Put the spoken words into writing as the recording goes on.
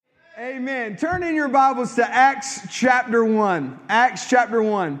Amen. Turn in your Bibles to Acts chapter 1. Acts chapter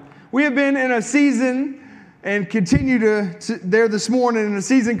 1. We have been in a season and continue to there this morning in a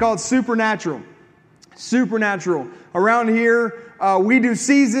season called Supernatural. Supernatural. Around here, we do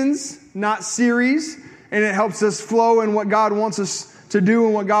seasons, not series, and it helps us flow in what God wants us to do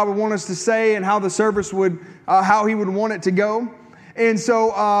and what God would want us to say and how the service would, how He would want it to go. And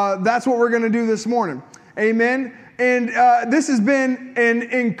so that's what we're going to do this morning. Amen. And this has been an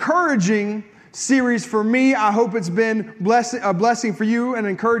encouraging series for me. I hope it's been a blessing for you, an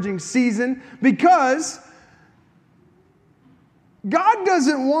encouraging season, because God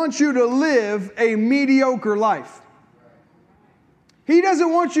doesn't want you to live a mediocre life. He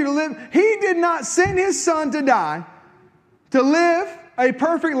doesn't want you to live. He did not send His Son to die, to live a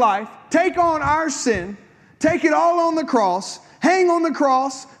perfect life, take on our sin, take it all on the cross, hang on the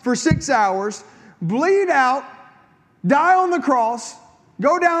cross for 6 hours, bleed out, die on the cross,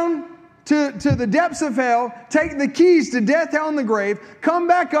 go down to the depths of hell, take the keys to death, hell, and the grave, come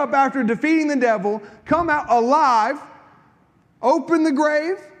back up after defeating the devil, come out alive, open the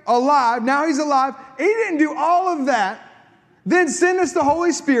grave, alive. Now He's alive. He didn't do all of that, then send us the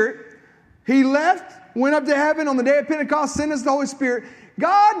Holy Spirit. He left, went up to heaven on the day of Pentecost, sent us the Holy Spirit.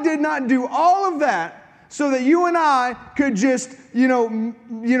 God did not do all of that so that you and I could just,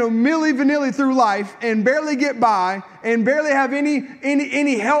 milly-vanilly through life and barely get by and barely have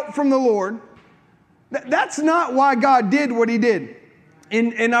any help from the Lord. That's not why God did what He did.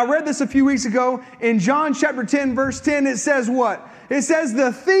 And I read this a few weeks ago. In John chapter 10, verse 10, it says what? It says,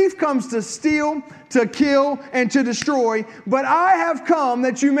 the thief comes to steal, to kill, and to destroy. But I have come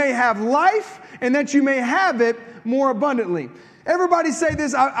that you may have life and that you may have it more abundantly. Everybody say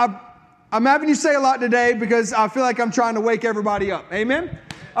this. I'm having you say a lot today because I feel like I'm trying to wake everybody up. Amen?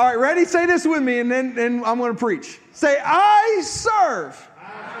 All right, ready? Say this with me, and then I'm going to preach. Say, I serve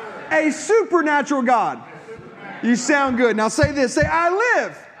a supernatural God. You sound good. Now say this. Say, I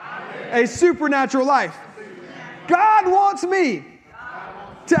live a supernatural life. God wants me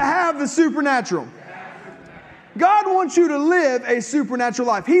to have the supernatural. God wants you to live a supernatural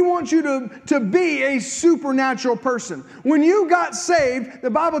life. He wants you to be a supernatural person. When you got saved, the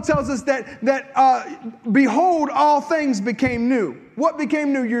Bible tells us that behold, all things became new. What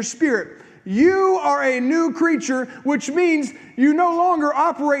became new? Your spirit. You are a new creature, which means you no longer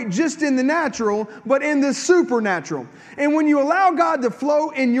operate just in the natural, but in the supernatural. And when you allow God to flow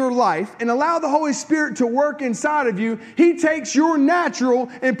in your life and allow the Holy Spirit to work inside of you, He takes your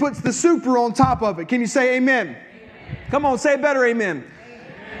natural and puts the super on top of it. Can you say amen? Amen. Come on, say better amen.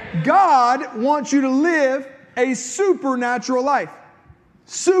 Amen. God wants you to live a supernatural life.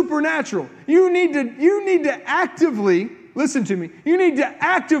 Supernatural. You need to actively, listen to me, you need to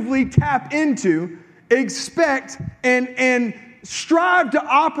actively tap into, expect, and strive to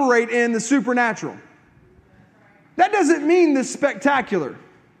operate in the supernatural. That doesn't mean the spectacular.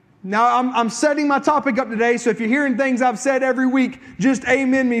 Now, I'm setting my topic up today, so if you're hearing things I've said every week, just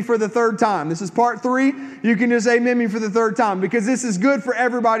amen me for the third time. This is part 3. You can just amen me for the third time, because this is good for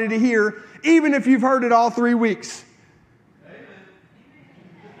everybody to hear, even if you've heard it all 3 weeks. Amen.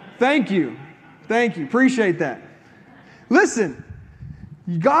 Thank you. Appreciate that. Listen,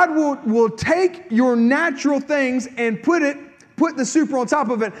 God will take your natural things and put the super on top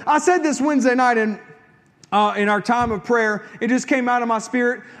of it. I said this Wednesday night in our time of prayer. It just came out of my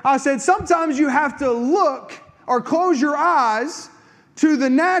spirit. I said, sometimes you have to look or close your eyes to the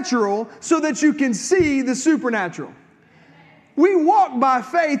natural so that you can see the supernatural. We walk by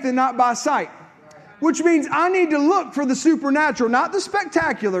faith and not by sight, which means I need to look for the supernatural, not the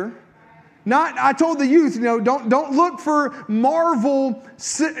spectacular. I told the youth, don't look for Marvel,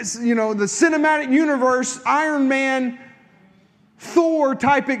 the cinematic universe, Iron Man, Thor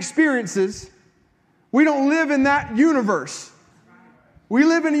type experiences. We don't live in that universe. We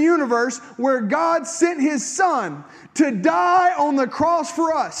live in a universe where God sent His Son to die on the cross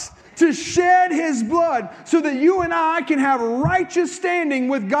for us, to shed His blood so that you and I can have righteous standing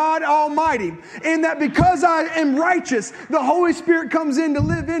with God Almighty. And that because I am righteous, the Holy Spirit comes in to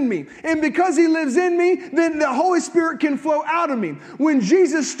live in me. And because He lives in me, then the Holy Spirit can flow out of me. When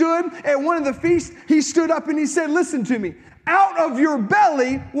Jesus stood at one of the feasts, He stood up and He said, listen to me. Out of your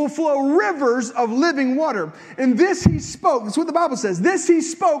belly will flow rivers of living water. And this He spoke. That's what the Bible says. This He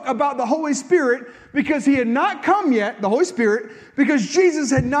spoke about the Holy Spirit because He had not come yet, the Holy Spirit, because Jesus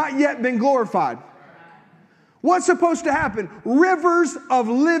had not yet been glorified. What's supposed to happen? Rivers of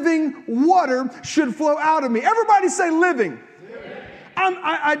living water should flow out of me. Everybody say living.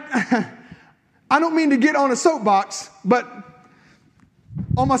 I don't mean to get on a soapbox, but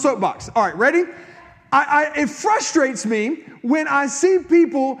on my soapbox. All right, ready? It frustrates me when I see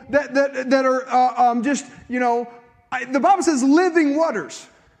people that are just, the Bible says living waters.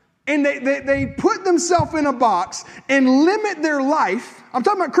 And they put themselves in a box and limit their life. I'm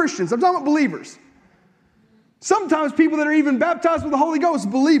talking about Christians. I'm talking about believers. Sometimes people that are even baptized with the Holy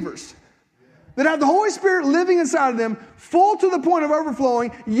Ghost, believers, that have the Holy Spirit living inside of them, full to the point of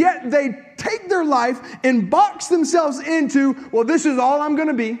overflowing, yet they take their life and box themselves into, well, this is all I'm going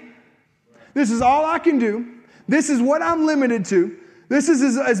to be. This is all I can do. This is what I'm limited to. This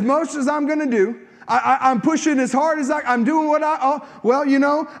is as much as I'm going to do. I'm pushing as hard as I'm doing what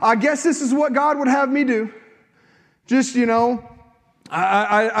I guess this is what God would have me do. Just,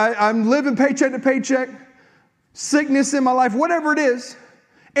 I'm living paycheck to paycheck, sickness in my life, whatever it is.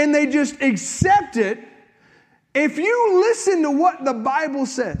 And they just accept it. If you listen to what the Bible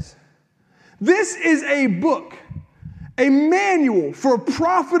says, this is a book, a manual for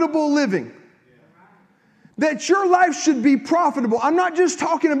profitable living. That your life should be profitable. I'm not just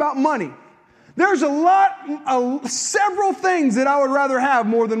talking about money. There's several things that I would rather have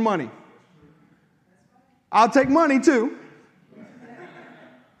more than money. I'll take money too.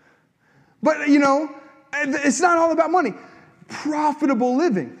 But, it's not all about money. Profitable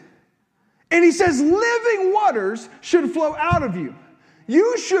living. And he says living waters should flow out of you.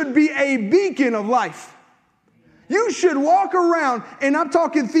 You should be a beacon of life. You should walk around, and I'm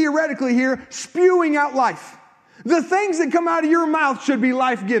talking theoretically here, spewing out life. The things that come out of your mouth should be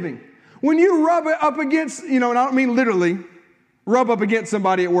life-giving. When you rub it up against, and I don't mean literally, rub up against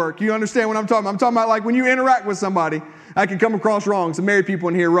somebody at work. You understand what I'm talking about? I'm talking about like when you interact with somebody, I can come across wrong. Some married people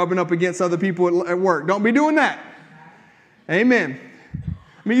in here rubbing up against other people at work. Don't be doing that. Amen.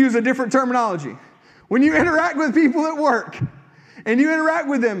 Let me use a different terminology. When you interact with people at work, and you interact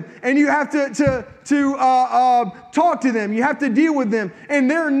with them, and you have to talk to them, you have to deal with them, and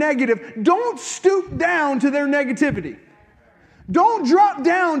they're negative, don't stoop down to their negativity. Don't drop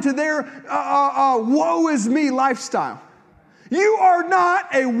down to their woe is me lifestyle. You are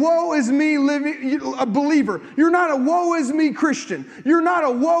not a woe is me a believer. You're not a woe is me Christian. You're not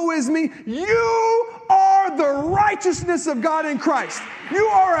a woe is me. You are the righteousness of God in Christ. You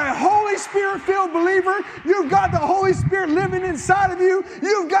are a Holy Spirit-filled believer. You've got the Holy Spirit living inside of you.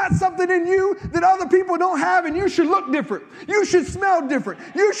 You've got something in you that other people don't have, and you should look different. You should smell different.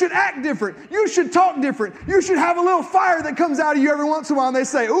 You should act different. You should talk different. You should have a little fire that comes out of you every once in a while, and they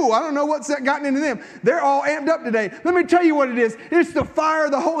say, ooh, I don't know what's gotten into them. They're all amped up today. Let me tell you what it is. It's the fire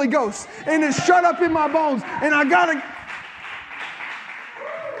of the Holy Ghost, and it's shut up in my bones, and I got to...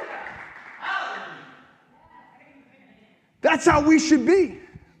 That's how we should be.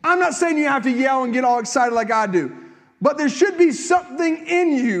 I'm not saying you have to yell and get all excited like I do, but there should be something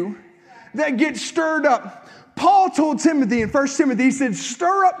in you that gets stirred up. Paul told Timothy in 1 Timothy, he said,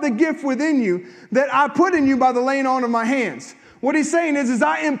 stir up the gift within you that I put in you by the laying on of my hands. What he's saying is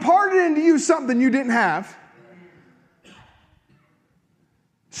I imparted into you something you didn't have.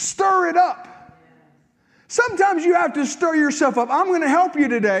 Stir it up. Sometimes you have to stir yourself up. I'm going to help you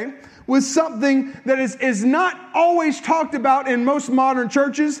today with something that is not always talked about in most modern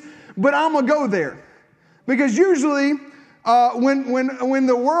churches, but I'm going to go there. Because usually when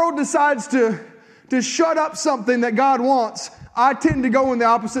the world decides to shut up something that God wants, I tend to go in the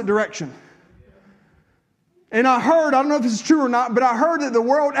opposite direction. And I don't know if this is true or not, but I heard that the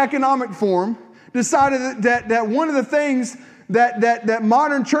World Economic Forum decided that one of the things that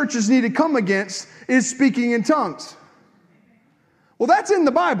modern churches need to come against is speaking in tongues. Well, that's in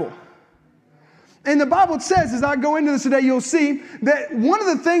the Bible. And the Bible says, as I go into this today, you'll see that one of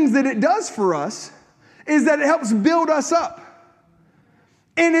the things that it does for us is that it helps build us up.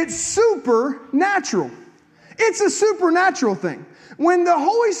 And it's supernatural. It's a supernatural thing. When the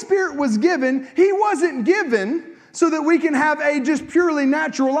Holy Spirit was given, He wasn't given so that we can have a just purely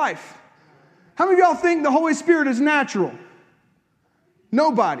natural life. How many of y'all think the Holy Spirit is natural?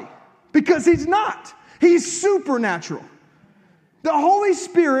 Nobody. Because He's not. He's supernatural. The Holy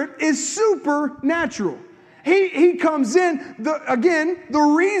Spirit is supernatural. He comes in.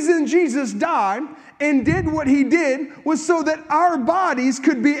 The reason Jesus died and did what He did was so that our bodies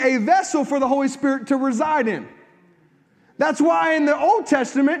could be a vessel for the Holy Spirit to reside in. That's why in the Old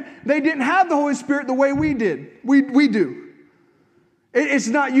Testament, they didn't have the Holy Spirit the way we did. We do. It's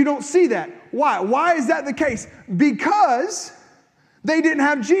not, you don't see that. Why? Why is that the case? Because they didn't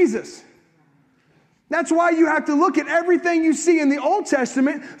have Jesus. That's why you have to look at everything you see in the Old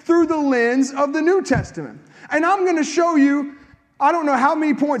Testament through the lens of the New Testament. And I'm going to show you, I don't know how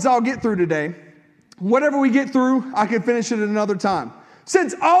many points I'll get through today. Whatever we get through, I can finish it at another time.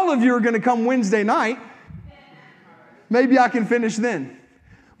 Since all of you are going to come Wednesday night, maybe I can finish then.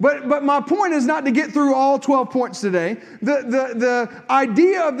 But my point is not to get through all 12 points today. The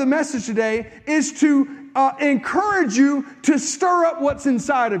idea of the message today is to encourage you to stir up what's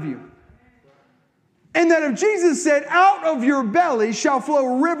inside of you. And that if Jesus said, out of your belly shall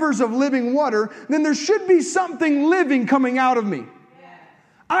flow rivers of living water, then there should be something living coming out of me.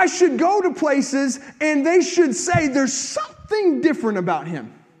 I should go to places and they should say there's something different about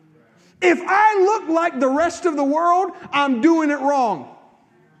him. If I look like the rest of the world, I'm doing it wrong.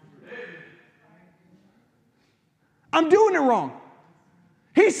 I'm doing it wrong.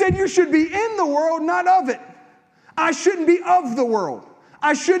 He said you should be in the world, not of it. I shouldn't be of the world.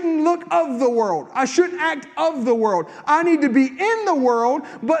 I shouldn't look of the world. I shouldn't act of the world. I need to be in the world,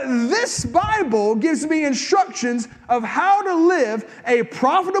 but this Bible gives me instructions of how to live a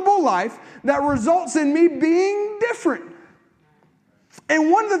profitable life that results in me being different. And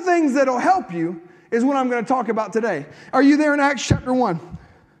one of the things that'll help you is what I'm going to talk about today. Are you there in Acts chapter 1?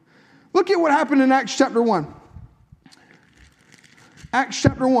 Look at what happened in Acts chapter 1. Acts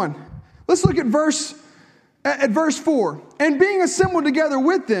chapter 1. Let's look at verse 4. And being assembled together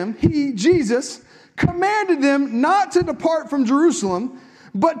with them, he, Jesus, commanded them not to depart from Jerusalem,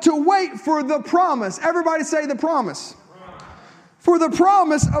 but to wait for the promise. Everybody say the promise. For the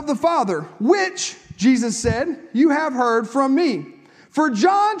promise of the Father, which, Jesus said, you have heard from me. For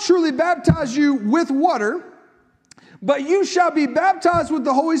John truly baptized you with water, but you shall be baptized with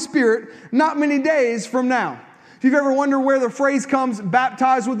the Holy Spirit not many days from now. If you've ever wondered where the phrase comes,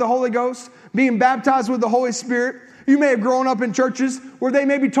 baptized with the Holy Ghost, being baptized with the Holy Spirit, you may have grown up in churches where they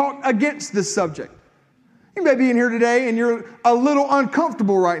maybe talk against this subject. You may be in here today and you're a little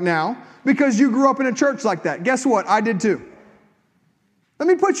uncomfortable right now because you grew up in a church like that. Guess what? I did too. Let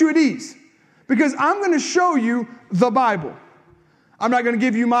me put you at ease because I'm going to show you the Bible. I'm not going to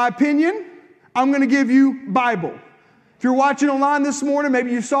give you my opinion. I'm going to give you Bible. If you're watching online this morning,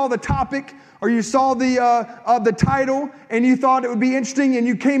 maybe you saw the topic or you saw the title and you thought it would be interesting and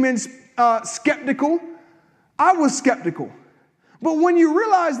you came in skeptical. I was skeptical. But when you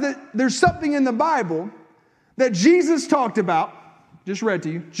realize that there's something in the Bible that Jesus talked about, just read to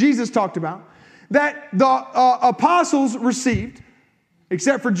you, Jesus talked about, that the apostles received,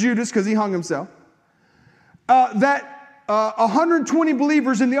 except for Judas because he hung himself, that 120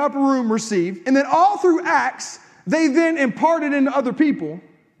 believers in the upper room received, and then all through Acts, they then imparted into other people.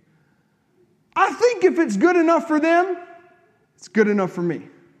 I think if it's good enough for them, it's good enough for me.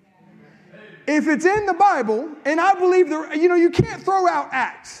 If it's in the Bible, and I believe you can't throw out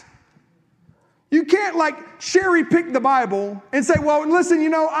Acts. You can't cherry pick the Bible and say, well, listen,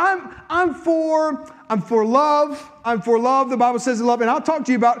 I'm for love. I'm for love. The Bible says love. And I'll talk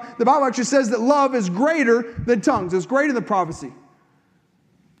to you about, the Bible actually says that love is greater than tongues. It's greater than prophecy.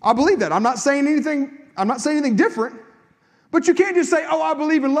 I believe that. I'm not saying anything different. But you can't just say, oh, I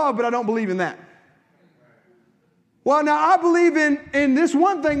believe in love, but I don't believe in that. Well, now I believe in this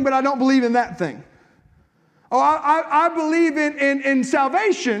one thing, but I don't believe in that thing. Oh, I believe in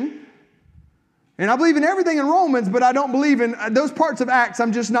salvation. And I believe in everything in Romans, but I don't believe in those parts of Acts.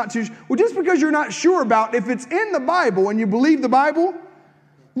 I'm just not too sure. Well, just because you're not sure about if it's in the Bible and you believe the Bible,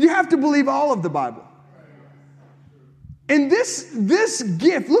 you have to believe all of the Bible. And this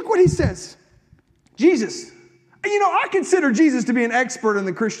gift, look what he says. Jesus. I consider Jesus to be an expert in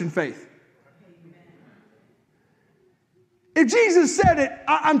the Christian faith. If Jesus said it,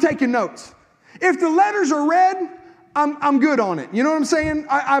 I'm taking notes. If the letters are red, I'm good on it. You know what I'm saying?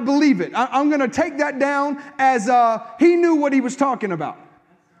 I believe it. I'm going to take that down as he knew what he was talking about.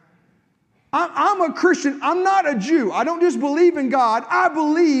 I'm a Christian. I'm not a Jew. I don't just believe in God. I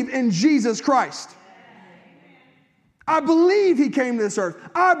believe in Jesus Christ. I believe he came to this earth.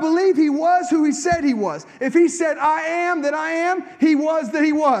 I believe he was who he said he was. If he said, I am that I am, he was that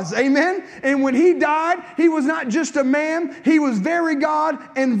he was. Amen? And when he died, he was not just a man. He was very God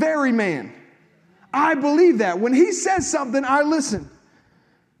and very man. I believe that. When he says something, I listen.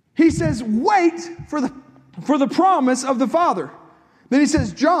 He says, wait for the promise of the Father. Then he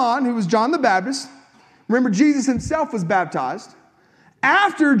says, John, who was John the Baptist. Remember, Jesus himself was baptized.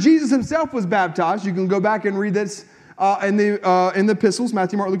 After Jesus himself was baptized, you can go back and read this in the epistles,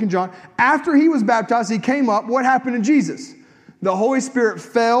 Matthew, Mark, Luke, and John. After he was baptized, he came up. What happened to Jesus? The Holy Spirit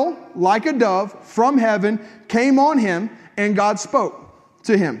fell like a dove from heaven, came on him, and God spoke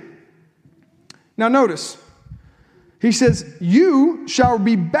to him. Now notice, he says, you shall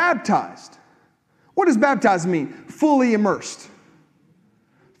be baptized. What does baptized mean? Fully immersed.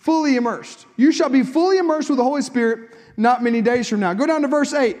 Fully immersed. You shall be fully immersed with the Holy Spirit not many days from now. Go down to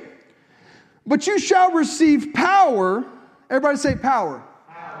verse 8. But you shall receive power. Everybody say power.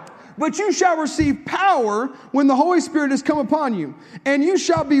 but you shall receive power when the Holy Spirit has come upon you. And you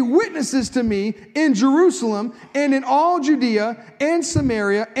shall be witnesses to me in Jerusalem and in all Judea and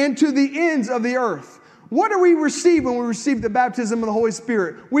Samaria and to the ends of the earth. What do we receive when we receive the baptism of the Holy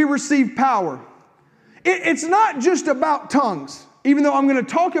Spirit? We receive power. It's not just about tongues, even though I'm going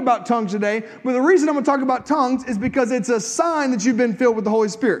to talk about tongues today. But the reason I'm going to talk about tongues is because it's a sign that you've been filled with the Holy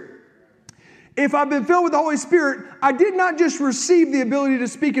Spirit. If I've been filled with the Holy Spirit, I did not just receive the ability to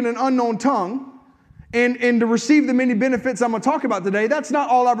speak in an unknown tongue and to receive the many benefits I'm going to talk about today. That's not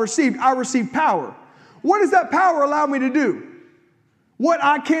all I've received. I received power. What does that power allow me to do? What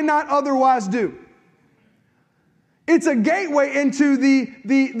I cannot otherwise do. It's a gateway into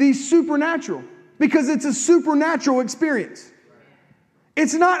the supernatural because it's a supernatural experience.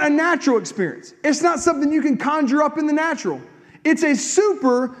 It's not a natural experience. It's not something you can conjure up in the natural. It's a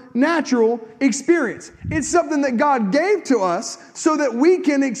supernatural experience. It's something that God gave to us so that we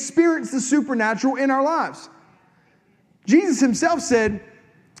can experience the supernatural in our lives. Jesus himself said,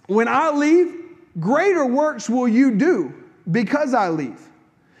 when I leave, greater works will you do because I leave.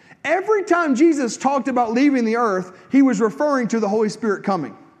 Every time Jesus talked about leaving the earth, he was referring to the Holy Spirit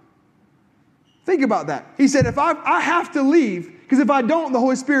coming. Think about that. He said, if I have to leave, because if I don't, the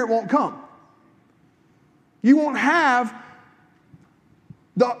Holy Spirit won't come. You won't have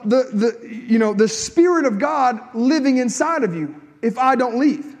the Spirit of God living inside of you if I don't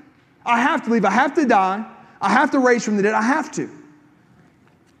leave. I have to leave. I have to die. I have to raise from the dead. I have to.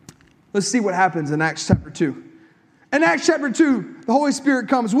 Let's see what happens in Acts chapter 2. In Acts chapter 2, the Holy Spirit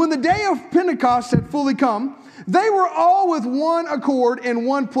comes. When the day of Pentecost had fully come, they were all with one accord in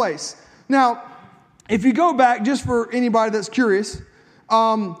one place. Now, if you go back, just for anybody that's curious,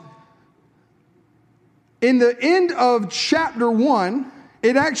 in the end of chapter 1,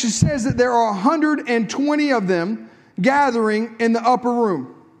 it actually says that there are 120 of them gathering in the upper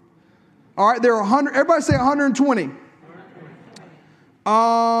room. All right, there are 100. Everybody say 120.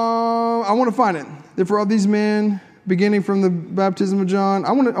 I want to find it. Therefore, all these men, beginning from the baptism of John.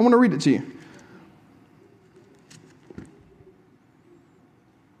 I want to read it to you.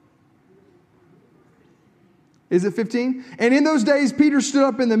 Is it 15? And in those days, Peter stood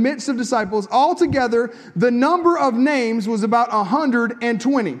up in the midst of disciples. Altogether, the number of names was about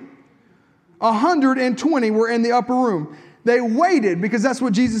 120. 120 were in the upper room. They waited because that's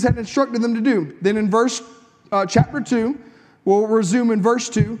what Jesus had instructed them to do. Then in chapter 2, we'll resume in verse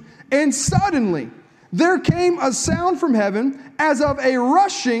 2. And suddenly, there came a sound from heaven as of a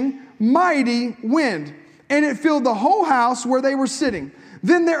rushing mighty wind, and it filled the whole house where they were sitting.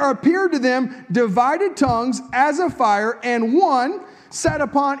 Then there appeared to them divided tongues as of fire, and one sat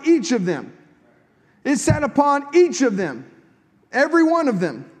upon each of them. It sat upon each of them, every one of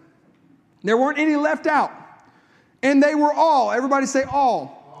them. There weren't any left out. And they were all, everybody say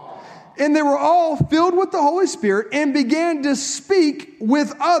all. And they were all filled with the Holy Spirit and began to speak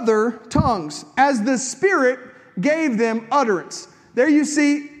with other tongues as the Spirit gave them utterance. There you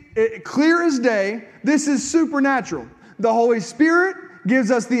see, clear as day, this is supernatural. The Holy Spirit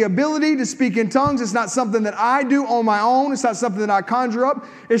gives us the ability to speak in tongues. It's not something that I do on my own. It's not something that I conjure up.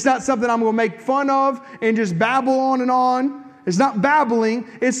 It's not something I'm going to make fun of and just babble on and on. It's not babbling.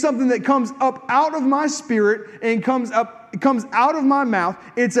 It's something that comes up out of my spirit and comes out of my mouth.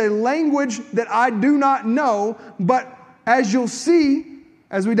 It's a language that I do not know, but as you'll see,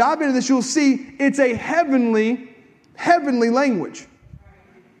 as we dive into this, you'll see it's a heavenly language.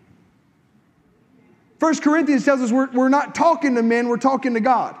 1 Corinthians tells us we're not talking to men, we're talking to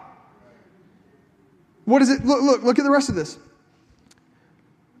God. What is it? Look at the rest of this.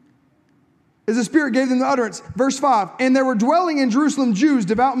 As the Spirit gave them the utterance. Verse 5, and there were dwelling in Jerusalem Jews,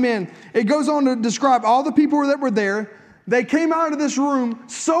 devout men. It goes on to describe all the people that were there. They came out of this room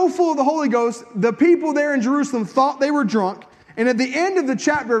so full of the Holy Ghost, the people there in Jerusalem thought they were drunk. And at the end of the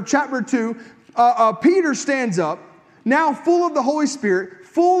chapter 2, Peter stands up, now full of the Holy Spirit,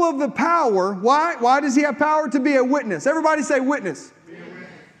 full of the power. Why does he have power? To be a witness. Everybody say witness.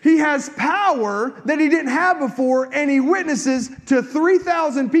 He has power that he didn't have before, and he witnesses to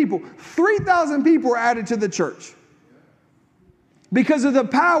 3,000 people. 3,000 people were added to the church because of the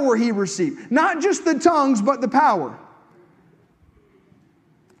power he received. Not just the tongues, but the power.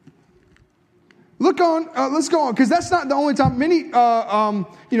 Let's go on, because that's not the only time. Many,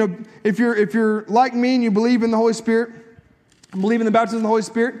 if you're like me and you believe in the Holy Spirit, believe in the baptism of the Holy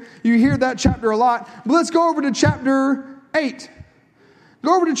Spirit, you hear that chapter a lot. But let's go over to chapter 8.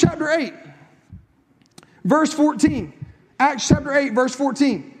 Go over to chapter 8, verse 14. Acts chapter 8, verse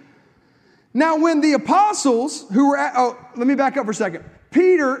 14. Now when the apostles who were let me back up for a second.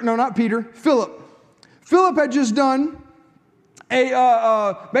 Philip had just done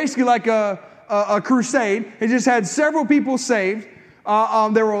basically like a crusade. It just had several people saved.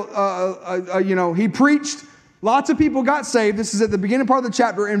 He preached. Lots of people got saved. This is at the beginning part of the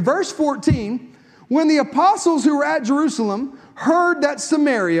chapter. In verse 14, when the apostles who were at Jerusalem heard that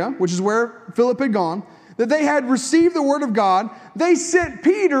Samaria, which is where Philip had gone, that they had received the word of God, they sent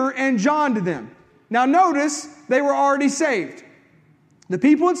Peter and John to them. Now notice, they were already saved. The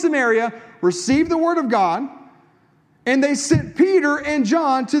people in Samaria received the word of God, and they sent Peter and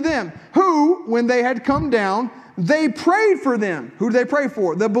John to them, who, when they had come down, they prayed for them. Who did they pray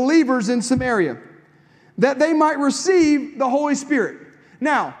for? The believers in Samaria, that they might receive the Holy Spirit.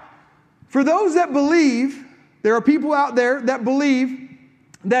 Now, for those that believe, there are people out there that believe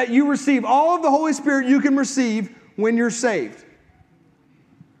that you receive all of the Holy Spirit you can receive when you're saved.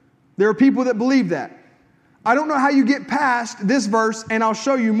 There are people that believe that. I don't know how you get past this verse, and I'll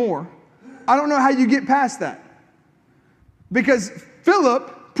show you more. I don't know how you get past that. Because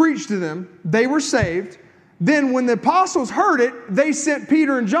Philip preached to them, they were saved. Then when the apostles heard it, they sent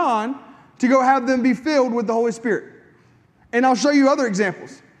Peter and John to go have them be filled with the Holy Spirit. And I'll show you other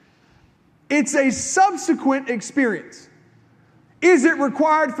examples. It's a subsequent experience. Is it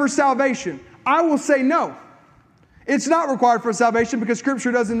required for salvation? I will say no. It's not required for salvation because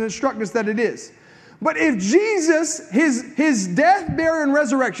Scripture doesn't instruct us that it is. But if Jesus, his death, burial, and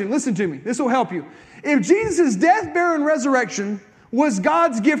resurrection, listen to me, this will help you. If Jesus' death, burial, and resurrection was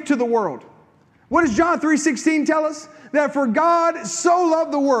God's gift to the world, what does John 3:16 tell us? That for God so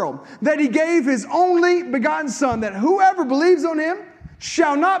loved the world that He gave His only begotten Son, that whoever believes on Him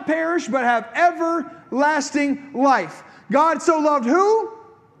shall not perish but have everlasting life. God so loved who?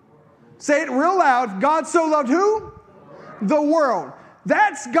 Say it real loud. God so loved who? The world.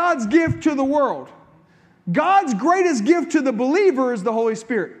 That's God's gift to the world. God's greatest gift to the believer is the Holy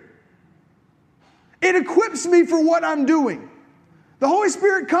Spirit. It equips me for what I'm doing. The Holy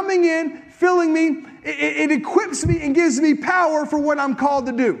Spirit coming in, filling me, it equips me and gives me power for what I'm called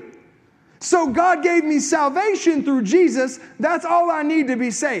to do. So God gave me salvation through Jesus. That's all I need to be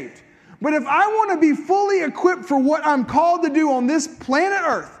saved. But if I want to be fully equipped for what I'm called to do on this planet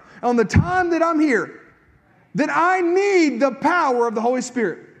Earth, on the time that I'm here, then I need the power of the Holy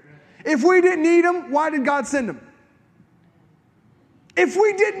Spirit. If we didn't need Him, why did God send Him? If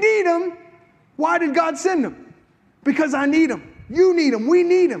we didn't need Him, why did God send Him? Because I need Him. You need Him. We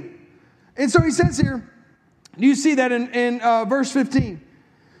need Him. And so He says here, do you see that in verse 15?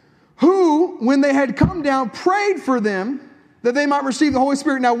 Who, when they had come down, prayed for them that they might receive the Holy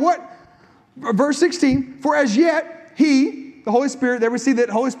Spirit. Now what? Verse 16, for as yet He, the Holy Spirit, there we see that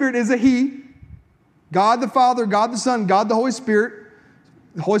Holy Spirit is a He. God the Father, God the Son, God the Holy Spirit.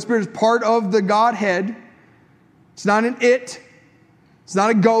 The Holy Spirit is part of the Godhead. It's not an it. It's not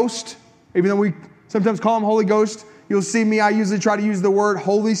a ghost. Even though we sometimes call Him Holy Ghost, you'll see me, I usually try to use the word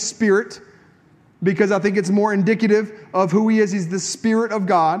Holy Spirit because I think it's more indicative of who He is. He's the Spirit of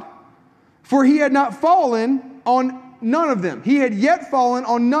God. For He had not fallen on none of them. He had yet fallen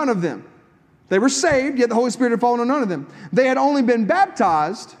on none of them. They were saved, yet the Holy Spirit had fallen on none of them. They had only been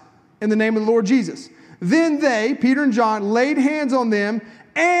baptized in the name of the Lord Jesus. Then they, Peter and John, laid hands on them,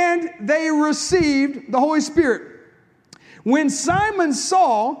 and they received the Holy Spirit. When Simon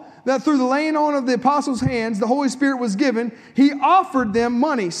saw that through the laying on of the apostles' hands the Holy Spirit was given, he offered them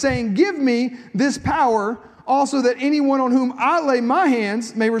money, saying, give me this power also that anyone on whom I lay my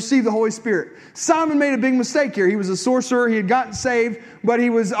hands may receive the Holy Spirit. Simon made a big mistake here. He was a sorcerer. He had gotten saved, but he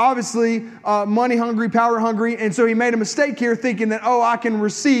was obviously money hungry, power hungry. And so he made a mistake here thinking that, I can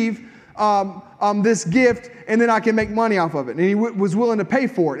receive this gift and then I can make money off of it. And he was willing to pay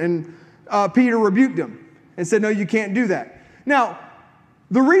for it. And Peter rebuked him and said, no, you can't do that. Now,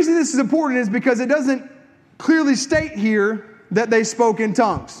 the reason this is important is because it doesn't clearly state here that they spoke in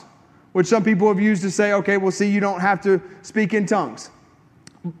tongues, which some people have used to say, okay, well, see, you don't have to speak in tongues.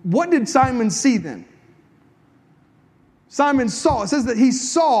 What did Simon see then? Simon saw. It says that he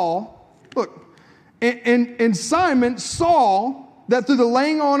saw, look, and Simon saw that through the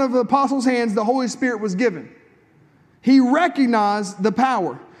laying on of the apostles' hands, the Holy Spirit was given. He recognized the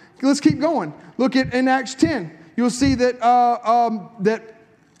power. Let's keep going. Look at in Acts 10. You'll see that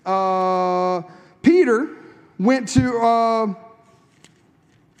Peter went to,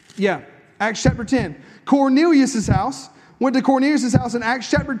 Acts chapter 10. Cornelius' house, went to Cornelius' house in Acts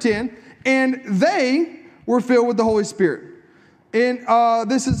chapter 10, and they were filled with the Holy Spirit. And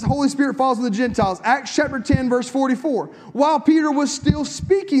this is Holy Spirit falls on the Gentiles. Acts chapter 10, verse 44. While Peter was still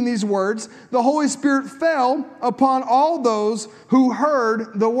speaking these words, the Holy Spirit fell upon all those who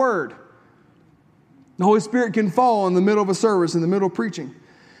heard the word. The Holy Spirit can fall in the middle of a service, in the middle of preaching.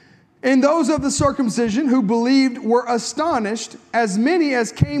 And those of the circumcision who believed were astonished, as many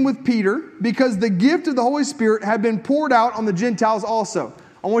as came with Peter, because the gift of the Holy Spirit had been poured out on the Gentiles also.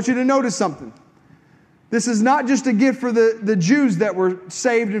 I want you to notice something. This is not just a gift for the Jews that were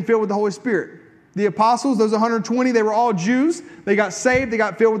saved and filled with the Holy Spirit. The apostles, those 120, they were all Jews. They got saved, they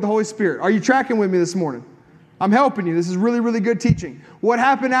got filled with the Holy Spirit. Are you tracking with me this morning? I'm helping you. This is really, really good teaching. What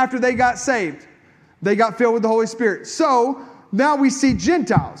happened after they got saved? They got filled with the Holy Spirit. So now we see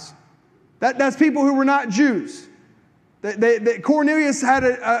Gentiles. That's people who were not Jews. Cornelius had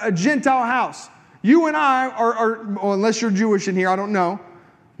a Gentile house. You and I are well, unless you're Jewish in here, I don't know.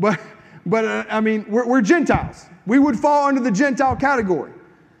 But I mean, we're Gentiles. We would fall under the Gentile category.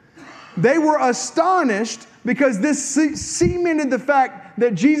 They were astonished because this cemented the fact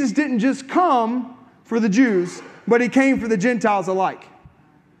that Jesus didn't just come for the Jews, but He came for the Gentiles alike.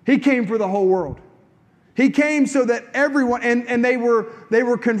 He came for the whole world. He came so that everyone, and they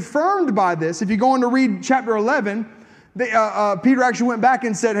were confirmed by this. If you go on to read chapter 11, Peter actually went back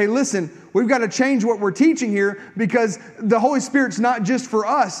and said, hey, listen, we've got to change what we're teaching here because the Holy Spirit's not just for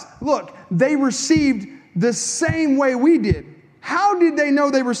us. Look, they received the same way we did. How did they know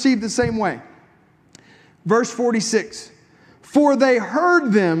they received the same way? Verse 46, for they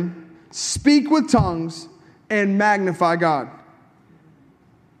heard them speak with tongues and magnify God.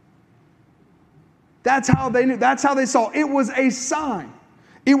 That's how they knew. That's how they saw. It was a sign.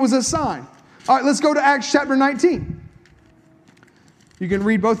 It was a sign. All right, let's go to Acts chapter 19. You can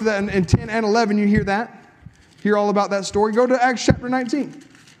read both of that in 10 and 11. You hear that. Hear all about that story. Go to Acts chapter 19.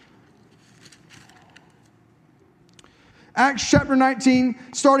 Acts chapter 19,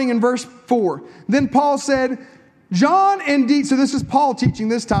 starting in verse 4. Then Paul said, John indeed, so this is Paul teaching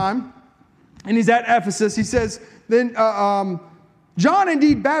this time, and he's at Ephesus. He says, then John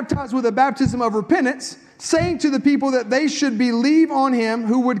indeed baptized with a baptism of repentance, saying to the people that they should believe on Him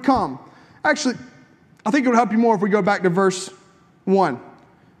who would come. Actually, I think it would help you more if we go back to verse 1.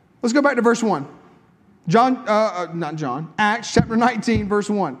 Let's go back to verse 1. Acts chapter 19, verse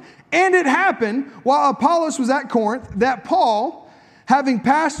 1. And it happened while Apollos was at Corinth that Paul, having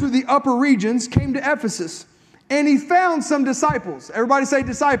passed through the upper regions, came to Ephesus. And he found some disciples. Everybody say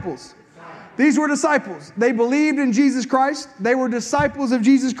disciples. These were disciples. They believed in Jesus Christ. They were disciples of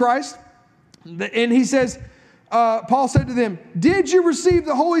Jesus Christ. And he says, Paul said to them, did you receive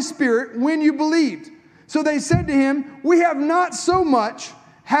the Holy Spirit when you believed? So they said to him, we have not so much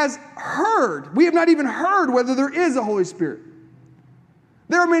as heard. We have not even heard whether there is a Holy Spirit.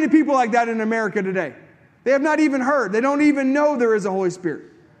 There are many people like that in America today. They have not even heard. They don't even know there is a Holy Spirit.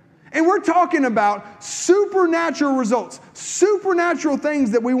 And we're talking about supernatural results, supernatural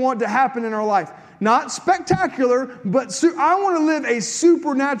things that we want to happen in our life. Not spectacular, but I want to live a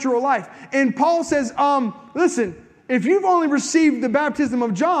supernatural life. And Paul says, listen, if you've only received the baptism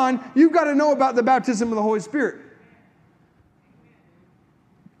of John, you've got to know about the baptism of the Holy Spirit.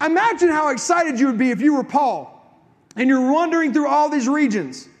 Imagine how excited you would be if you were Paul and you're wandering through all these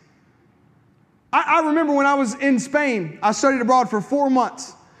regions. I remember when I was in Spain, I studied abroad for 4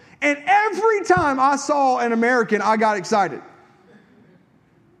 months. And every time I saw an American, I got excited.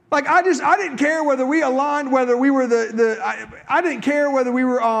 Like I didn't care whether we aligned, whether we were I didn't care whether we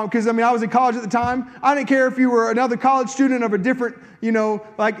were, because I was in college at the time. I didn't care if you were another college student of a different,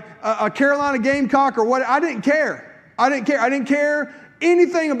 like a Carolina Gamecock or what. I didn't care. I didn't care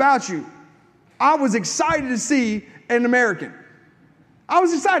anything about you. I was excited to see an American. I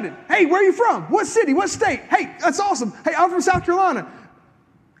was excited. Hey, where are you from? What city? What state? Hey, that's awesome. Hey, I'm from South Carolina.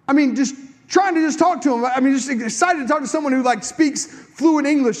 Just trying to just talk to him. Just excited to talk to someone who speaks fluent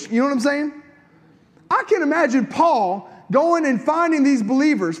English. You know what I'm saying? I can imagine Paul going and finding these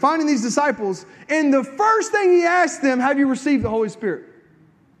believers, finding these disciples, and the first thing he asked them, have you received the Holy Spirit?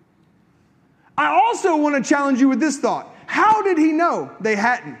 I also want to challenge you with this thought. How did he know they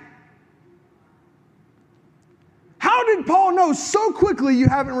hadn't? How did Paul know so quickly you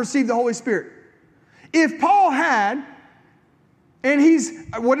haven't received the Holy Spirit? If Paul had, and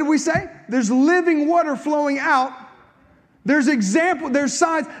what did we say? There's living water flowing out. There's there's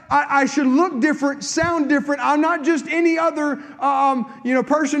signs. I should look different, sound different. I'm not just any other,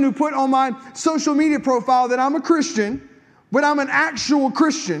 person who put on my social media profile that I'm a Christian, but I'm an actual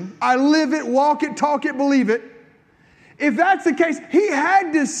Christian. I live it, walk it, talk it, believe it. If that's the case, he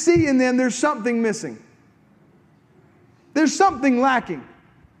had to see in them there's something missing. There's something lacking.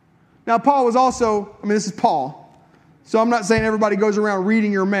 Now, Paul was also, this is Paul. So I'm not saying everybody goes around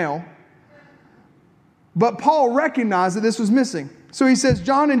reading your mail. But Paul recognized that this was missing. So he says,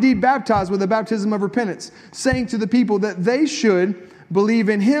 John indeed baptized with a baptism of repentance, saying to the people that they should believe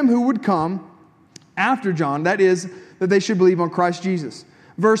in Him who would come after John. That is, that they should believe on Christ Jesus.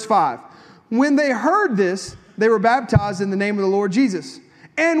 Verse 5. When they heard this, they were baptized in the name of the Lord Jesus.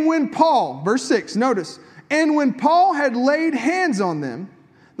 And when Paul, verse 6, notice, and when Paul had laid hands on them,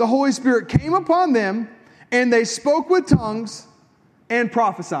 the Holy Spirit came upon them, and they spoke with tongues and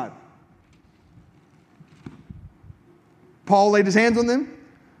prophesied. Paul laid his hands on them.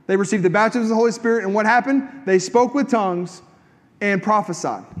 They received the baptism of the Holy Spirit. And what happened? They spoke with tongues and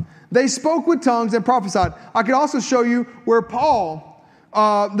prophesied. They spoke with tongues and prophesied. I could also show you where Paul,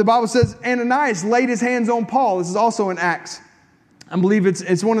 the Bible says, Ananias laid his hands on Paul. This is also in Acts. I believe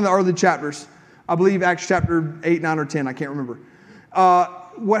it's one of the early chapters. I believe Acts chapter 8, 9, or 10. I can't remember.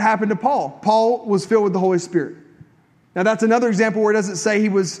 What happened to Paul? Paul was filled with the Holy Spirit. Now that's another example where it doesn't say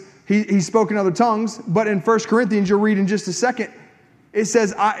he spoke in other tongues, but in 1 Corinthians, you'll read in just a second, it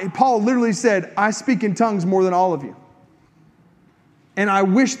says, Paul literally said, I speak in tongues more than all of you. And I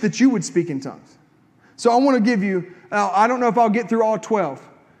wish that you would speak in tongues. So I want to give you, I don't know if I'll get through all 12,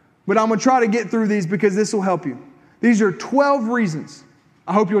 but I'm going to try to get through these because this will help you. These are 12 reasons.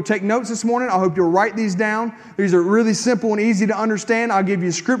 I hope you'll take notes this morning. I hope you'll write these down. These are really simple and easy to understand. I'll give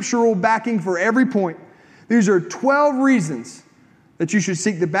you scriptural backing for every point. These are 12 reasons that you should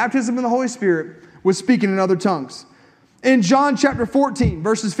seek the baptism of the Holy Spirit with speaking in other tongues. In John chapter 14,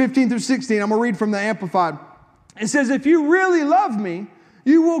 verses 15 through 16, I'm going to read from the Amplified. It says, if you really love me,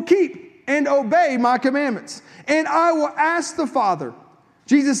 you will keep and obey my commandments. And I will ask the Father.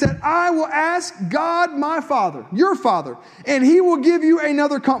 Jesus said, I will ask God my Father, your Father, and He will give you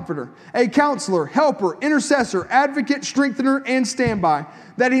another comforter, a counselor, helper, intercessor, advocate, strengthener, and standby,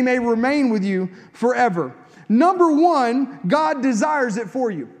 that He may remain with you forever. Number one, God desires it for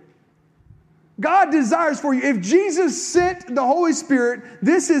you. God desires for you. If Jesus sent the Holy Spirit,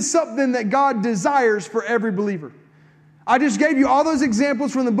 this is something that God desires for every believer. I just gave you all those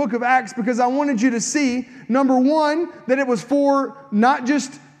examples from the book of Acts because I wanted you to see, number one, that it was for not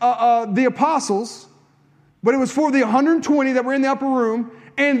just the apostles, but it was for the 120 that were in the upper room,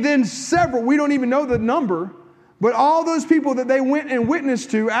 and then several, we don't even know the number, but all those people that they went and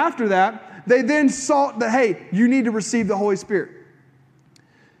witnessed to after that, they then sought that, hey, you need to receive the Holy Spirit.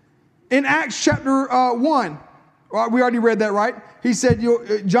 In Acts chapter 1, we already read that, right? He said,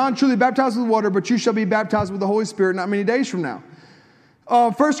 John truly baptized with water, but you shall be baptized with the Holy Spirit not many days from now.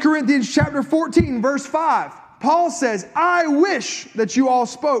 1 Corinthians chapter 14, verse 5, Paul says, I wish that you all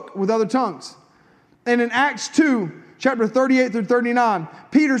spoke with other tongues. And in Acts 2, chapter 38 through 39,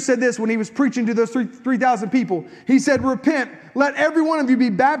 Peter said this when he was preaching to those 3,000 people. He said, repent, let every one of you be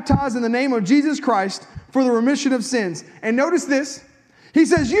baptized in the name of Jesus Christ for the remission of sins. And notice this. He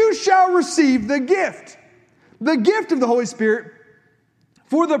says, you shall receive the gift of the Holy Spirit,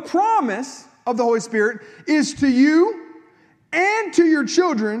 for the promise of the Holy Spirit is to you and to your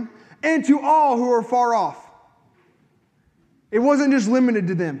children and to all who are far off. It wasn't just limited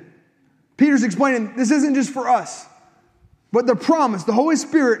to them. Peter's explaining this isn't just for us, but the promise, the Holy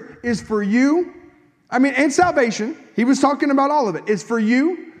Spirit is for you. And salvation, he was talking about all of it. It's for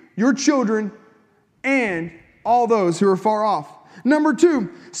you, your children, and all those who are far off. Number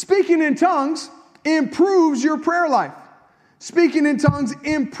two, speaking in tongues improves your prayer life. Speaking in tongues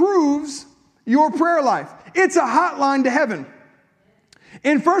improves your prayer life. It's a hotline to heaven.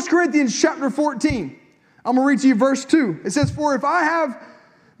 In 1 Corinthians chapter 14, I'm going to read to you verse 2. It says, for if I have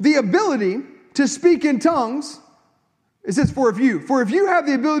the ability to speak in tongues, it says, for if you have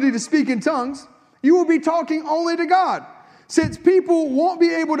the ability to speak in tongues, you will be talking only to God. Since people won't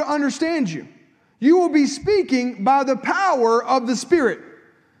be able to understand you, you will be speaking by the power of the Spirit,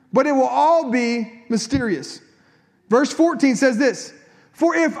 but it will all be mysterious. Verse 14 says this,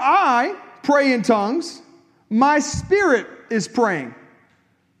 for if I pray in tongues, my spirit is praying.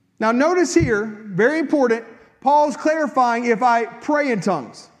 Now notice here, very important, Paul's clarifying if I pray in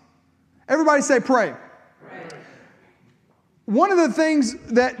tongues. Everybody say pray. Pray. One of the things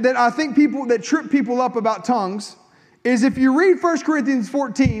that I think that trip people up about tongues is if you read 1 Corinthians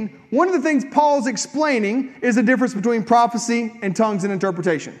 14, one of the things Paul's explaining is the difference between prophecy and tongues and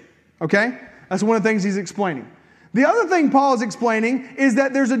interpretation. Okay? That's one of the things he's explaining. The other thing Paul is explaining is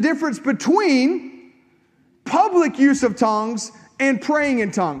that there's a difference between public use of tongues and praying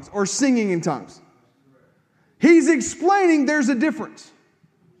in tongues or singing in tongues. He's explaining there's a difference.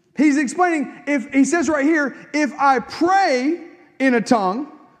 He's explaining, he says right here, if I pray in a tongue,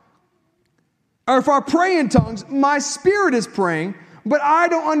 or if I pray in tongues, my spirit is praying, but I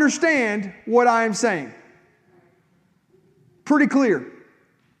don't understand what I am saying. Pretty clear.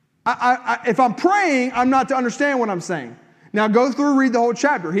 If I'm praying, I'm not to understand what I'm saying. Now go through and read the whole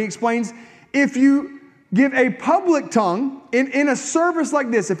chapter. He explains if you give a public tongue in a service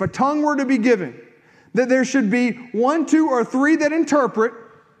like this, if a tongue were to be given, that there should be 1, 2, or 3 that interpret,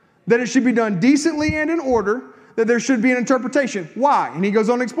 that it should be done decently and in order, that there should be an interpretation. Why? And he goes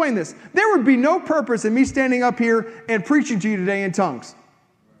on to explain this. There would be no purpose in me standing up here and preaching to you today in tongues.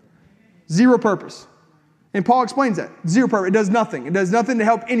 Zero purpose. And Paul explains that. Zero purpose. It does nothing. It does nothing to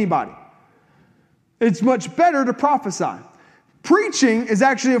help anybody. It's much better to prophesy. Preaching is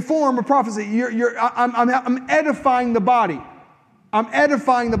actually a form of prophecy. I'm edifying the body. I'm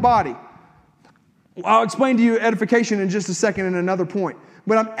edifying the body. I'll explain to you edification in just a second in another point.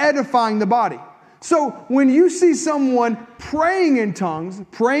 But I'm edifying the body. So when you see someone praying in tongues,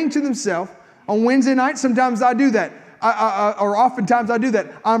 praying to themselves, on Wednesday night, sometimes I do that. Or oftentimes I do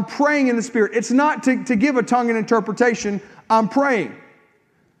that. I'm praying in the Spirit. It's not to give a tongue and interpretation. I'm praying.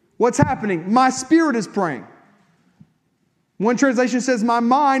 What's happening? My spirit is praying. One translation says, my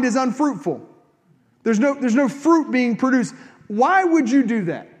mind is unfruitful. There's no fruit being produced. Why would you do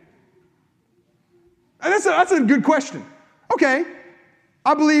that? And that's a good question. Okay,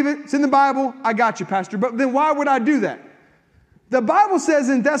 I believe it. It's in the Bible. I got you, Pastor. But then why would I do that? The Bible says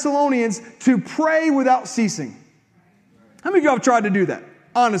in Thessalonians to pray without ceasing. How many of you have tried to do that?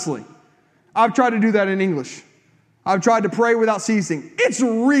 Honestly, I've tried to do that in English. I've tried to pray without ceasing. It's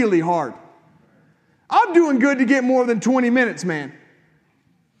really hard. I'm doing good to get more than 20 minutes, man.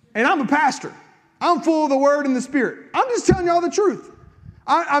 And I'm a pastor. I'm full of the Word and the Spirit. I'm just telling you all the truth.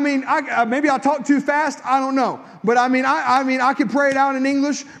 Maybe I talk too fast. I don't know. But I can pray it out in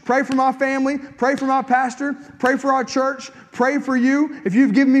English, pray for my family, pray for my pastor, pray for our church, pray for you. If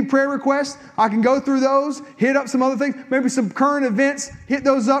you've given me prayer requests, I can go through those, hit up some other things, maybe some current events, hit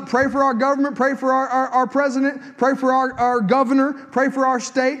those up, pray for our government, pray for our president, pray for our governor, pray for our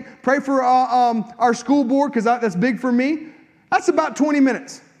state, pray for our school board, because that's big for me. That's about 20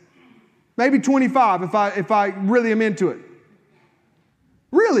 minutes. Maybe 25 if I really am into it.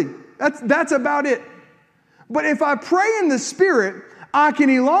 Really, that's about it. But if I pray in the Spirit, I can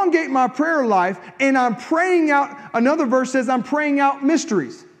elongate my prayer life, and I'm praying out, another verse says I'm praying out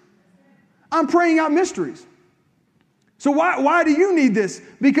mysteries. I'm praying out mysteries. So why do you need this?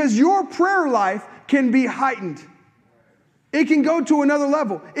 Because your prayer life can be heightened. It can go to another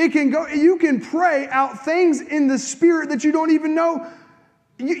level. You can pray out things in the Spirit that you don't even know.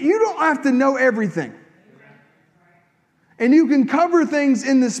 You don't have to know everything. And you can cover things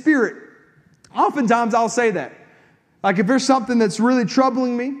in the Spirit. Oftentimes I'll say that. Like if there's something that's really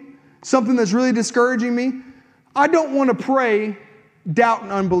troubling me, something that's really discouraging me, I don't want to pray doubt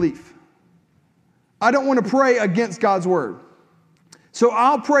and unbelief. I don't want to pray against God's Word. So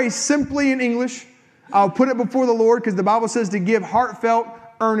I'll pray simply in English. I'll put it before the Lord because the Bible says to give heartfelt,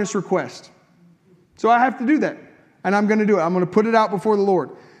 earnest request. So I have to do that. And I'm going to do it. I'm going to put it out before the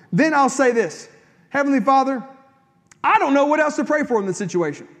Lord. Then I'll say this. Heavenly Father, I don't know what else to pray for in this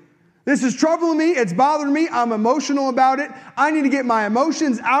situation. This is troubling me. It's bothering me. I'm emotional about it. I need to get my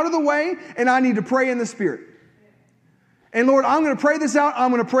emotions out of the way, and I need to pray in the Spirit. And Lord, I'm going to pray this out. I'm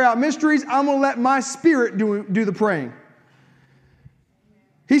going to pray out mysteries. I'm going to let my Spirit do the praying.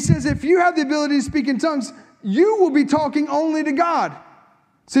 He says, if you have the ability to speak in tongues, you will be talking only to God,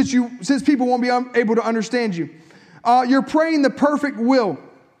 since people won't be able to understand you. You're praying the perfect will.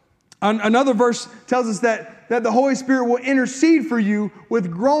 Another verse tells us that the Holy Spirit will intercede for you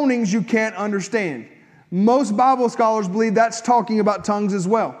with groanings you can't understand. Most Bible scholars believe that's talking about tongues as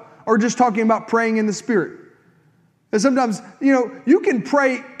well, or just talking about praying in the Spirit. And sometimes, you can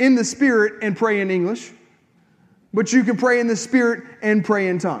pray in the Spirit and pray in English, but you can pray in the Spirit and pray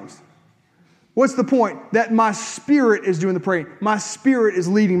in tongues. What's the point? That my spirit is doing the praying. My spirit is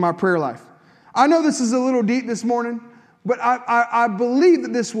leading my prayer life. I know this is a little deep this morning, but I believe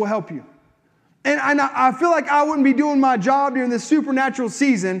that this will help you. And I feel like I wouldn't be doing my job during this supernatural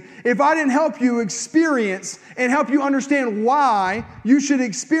season if I didn't help you experience and help you understand why you should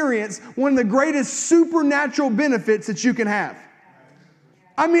experience one of the greatest supernatural benefits that you can have.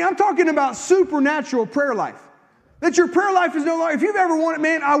 I'm talking about supernatural prayer life. That your prayer life is no longer, if you've ever wanted,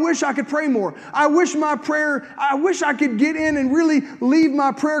 man, I wish I could pray more. I wish I could get in and really leave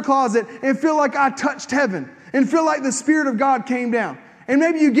my prayer closet and feel like I touched heaven and feel like the Spirit of God came down. And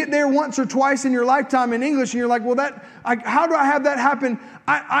maybe you get there once or twice in your lifetime in English and you're like, well, how do I have that happen?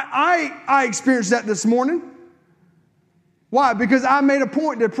 I experienced that this morning. Why? Because I made a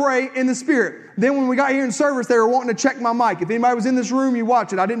point to pray in the Spirit. Then when we got here in service, they were wanting to check my mic. If anybody was in this room, you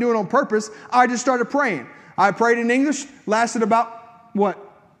watch it. I didn't do it on purpose. I just started praying. I prayed in English, lasted about,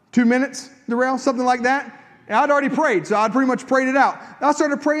 2 minutes, Darrell, something like that. And I'd already prayed, so I'd pretty much prayed it out. I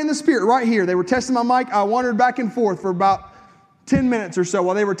started praying in the Spirit right here. They were testing my mic. I wandered back and forth for about 10 minutes or so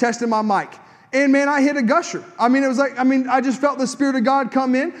while they were testing my mic. And man, I hit a gusher. I just felt the Spirit of God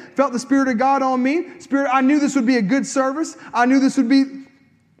come in, felt the Spirit of God on me. I knew this would be a good service. I knew this would be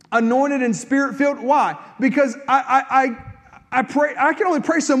anointed and spirit-filled. Why? Because I pray. I can only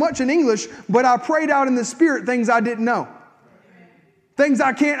pray so much in English, but I prayed out in the Spirit things I didn't know. Things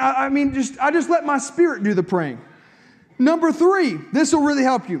I can't, I just let my spirit do the praying. Number 3, this will really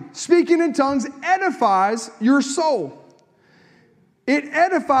help you. Speaking in tongues edifies your soul. It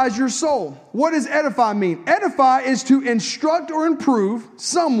edifies your soul. What does edify mean? Edify is to instruct or improve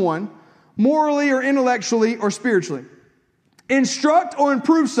someone morally or intellectually or spiritually. Instruct or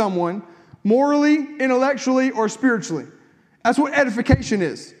improve someone morally, intellectually, or spiritually. That's what edification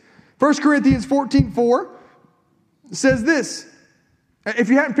is. 1 Corinthians 14:4 says this. If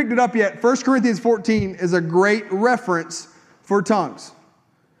you haven't picked it up yet, 1 Corinthians 14 is a great reference for tongues.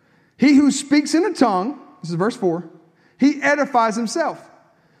 He who speaks in a tongue, this is verse 4, he edifies himself.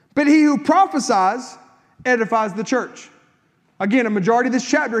 But he who prophesies edifies the church. Again, a majority of this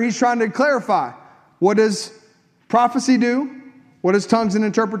chapter, he's trying to clarify, what does prophecy do? What does tongues and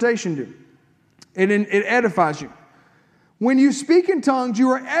interpretation do? It edifies you. When you speak in tongues, you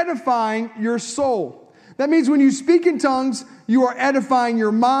are edifying your soul. That means when you speak in tongues, you are edifying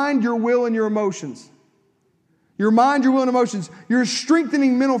your mind, your will, and your emotions. Your mind, your will, and emotions. You're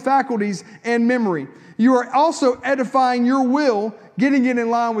strengthening mental faculties and memory. You are also edifying your will, getting it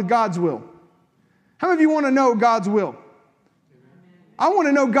in line with God's will. How many of you want to know God's will? I want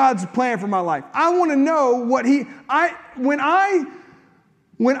to know God's plan for my life. I want to know what when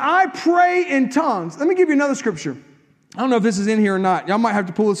I pray in tongues, let me give you another scripture. I don't know if this is in here or not. Y'all might have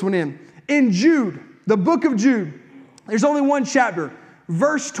to pull this one in. In Jude, the book of Jude, there's only one chapter,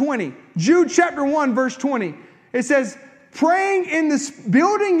 verse 20. Jude chapter 1, verse 20. It says, praying in this,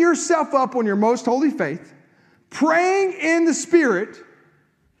 building yourself up on your most holy faith, praying in the Spirit,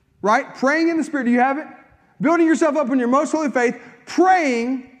 right? Praying in the Spirit. Do you have it? Building yourself up on your most holy faith,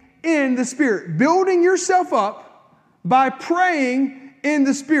 praying in the Spirit. Building yourself up by praying in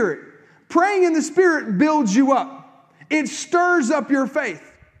the Spirit. Praying in the Spirit builds you up. It stirs up your faith.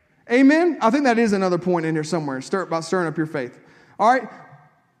 Amen? I think that is another point in here somewhere, about stirring up your faith. All right?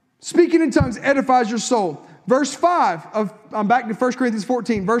 Speaking in tongues edifies your soul. Verse 5, I'm back to 1 Corinthians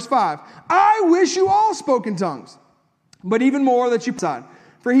 14, verse 5. I wish you all spoke in tongues, but even more that you prophesy.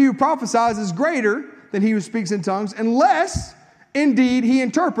 For he who prophesies is greater than he who speaks in tongues, unless indeed he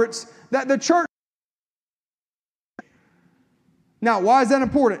interprets that the church. Now, why is that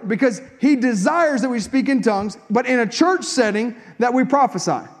important? Because he desires that we speak in tongues, but in a church setting that we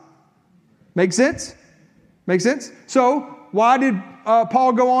prophesy. Make sense? Make sense? So, why did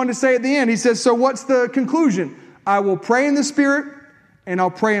Paul go on to say at the end? He says, so what's the conclusion? I will pray in the Spirit, and I'll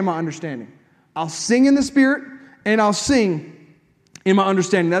pray in my understanding. I'll sing in the Spirit, and I'll sing in my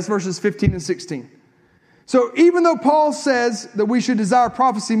understanding. That's verses 15 and 16. So, even though Paul says that we should desire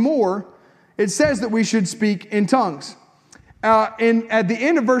prophecy more, it says that we should speak in tongues. At the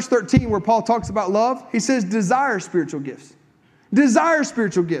end of verse 13, where Paul talks about love, he says, desire spiritual gifts. Desire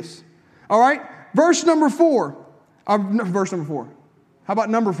spiritual gifts. All right? Verse number 4. How about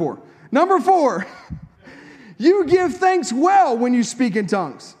number 4? Number 4. You give thanks well when you speak in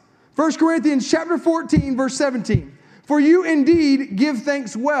tongues. 1 Corinthians chapter 14, verse 17. For you indeed give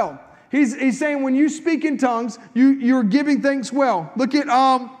thanks well. He's saying when you speak in tongues, you're giving thanks well. Look at,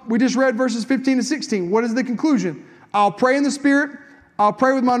 we just read verses 15 and 16. What is the conclusion? I'll pray in the Spirit, I'll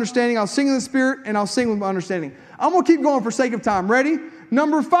pray with my understanding, I'll sing in the Spirit, and I'll sing with my understanding. I'm going to keep going for sake of time. Ready?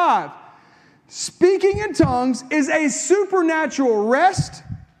 Number 5. Speaking in tongues is a supernatural rest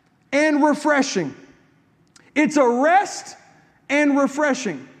and refreshing. It's a rest and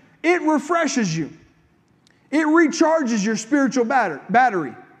refreshing. It refreshes you. It recharges your spiritual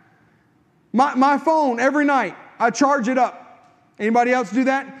battery. My phone, every night, I charge it up. Anybody else do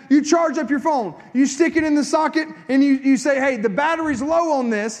that? You charge up your phone. You stick it in the socket and you say, hey, the battery's low on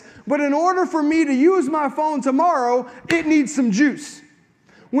this, but in order for me to use my phone tomorrow, it needs some juice.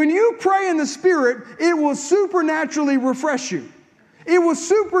 When you pray in the Spirit, it will supernaturally refresh you. It will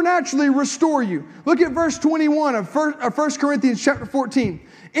supernaturally restore you. Look at verse 21 of 1 Corinthians chapter 14.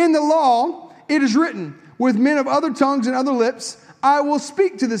 In the law, it is written, with men of other tongues and other lips, I will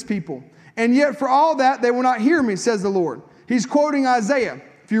speak to this people. And yet for all that, they will not hear me, says the Lord. He's quoting Isaiah.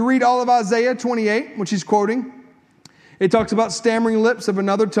 If you read all of Isaiah 28, which he's quoting, it talks about stammering lips of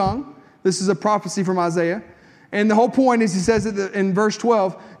another tongue. This is a prophecy from Isaiah. And the whole point is, he says it in verse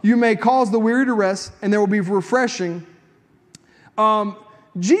 12, you may cause the weary to rest, and there will be refreshing.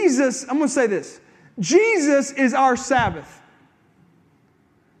 Jesus, I'm going to say this. Jesus is our Sabbath.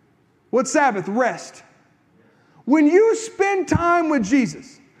 What's Sabbath? Rest. When you spend time with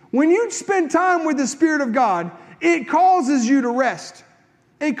Jesus, when you spend time with the Spirit of God, it causes you to rest.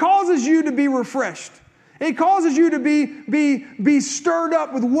 It causes you to be refreshed. It causes you to be stirred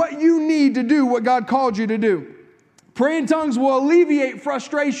up with what you need to do, what God called you to do. Praying in tongues will alleviate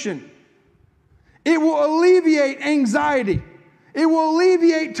frustration. It will alleviate anxiety. It will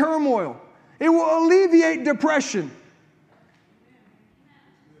alleviate turmoil. It will alleviate depression.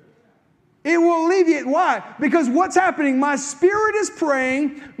 It will alleviate. Why? Because what's happening? My spirit is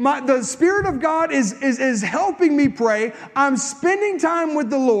praying. The Spirit of God is helping me pray. I'm spending time with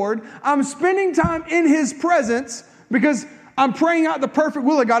the Lord. I'm spending time in His presence because I'm praying out the perfect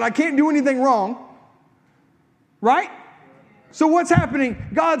will of God. I can't do anything wrong. Right? So what's happening?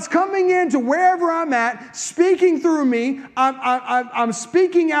 God's coming into wherever I'm at, speaking through me. I'm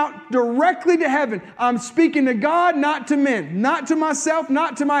speaking out directly to heaven. I'm speaking to God, not to men, not to myself,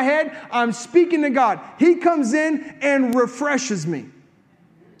 not to my head. I'm speaking to God. He comes in and refreshes me.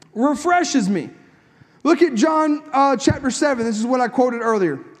 Refreshes me. Look at John chapter 7. This is what I quoted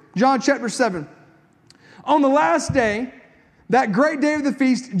earlier. John chapter 7. On the last day, that great day of the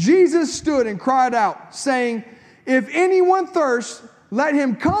feast, Jesus stood and cried out, saying, "If anyone thirsts, let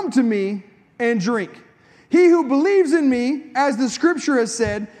him come to me and drink. He who believes in me, as the scripture has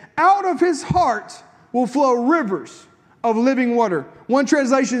said, out of his heart will flow rivers of living water." One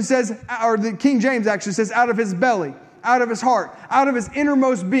translation says, or the King James actually says, out of his belly, out of his heart, out of his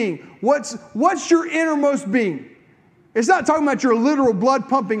innermost being. What's your innermost being? It's not talking about your literal blood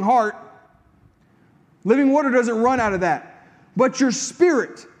pumping heart. Living water doesn't run out of that. But your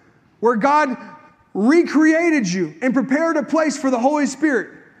spirit, where God recreated you and prepared a place for the Holy Spirit.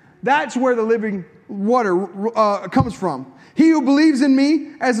 That's where the living water comes from. He who believes in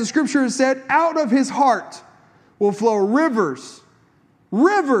me, as the scripture has said, out of his heart will flow rivers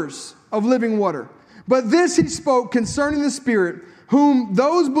of living water. But this he spoke concerning the Spirit, whom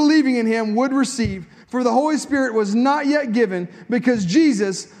those believing in him would receive, for the Holy Spirit was not yet given, because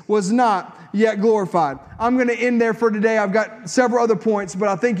Jesus was not yet glorified. I'm going to end there for today. I've got several other points, but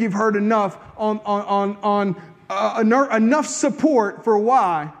I think you've heard enough on enough support for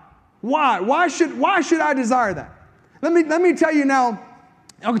why. Why should I desire that? Let me tell you now.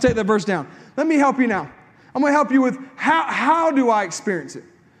 I'm going to take that verse down. Let me help you now. I'm going to help you with how do I experience it?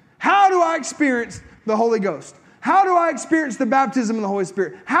 How do I experience the Holy Ghost? How do I experience the baptism of the Holy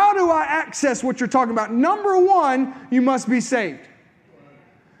Spirit? How do I access what you're talking about? Number one, you must be saved.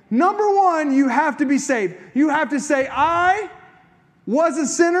 Number one, you have to be saved. You have to say, I was a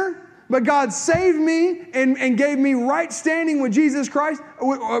sinner, but God saved me and gave me right standing with Jesus Christ.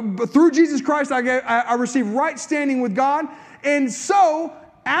 Through Jesus Christ, I received right standing with God. And so,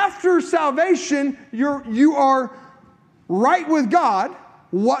 after salvation, you are right with God.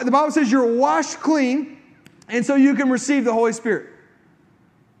 The Bible says you're washed clean, and so you can receive the Holy Spirit.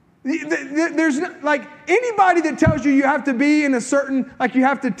 There's like anybody that tells you have to be in a certain, like you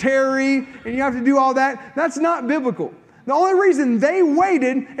have to tarry and you have to do all that, that's not biblical. The only reason they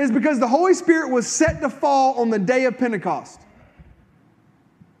waited is because the Holy Spirit was set to fall on the day of Pentecost.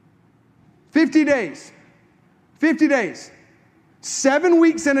 50 days. 50 days. 7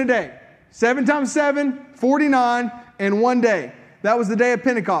 weeks in a day. 7 times 7, 49, and 1 day. That was the day of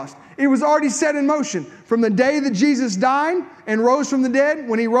Pentecost. It was already set in motion. From the day that Jesus died and rose from the dead,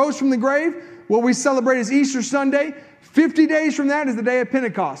 when he rose from the grave, what we celebrate is Easter Sunday. 50 days from that is the day of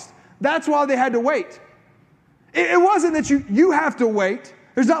Pentecost. That's why they had to wait. It wasn't that you have to wait.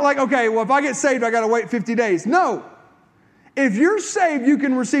 There's not like, okay, well, if I get saved, I got to wait 50 days. No. If you're saved, you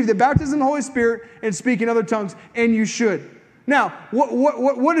can receive the baptism of the Holy Spirit and speak in other tongues, and you should. Now,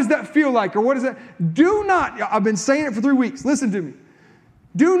 what does that feel like? Or what is that? Do not, I've been saying it for 3 weeks. Listen to me.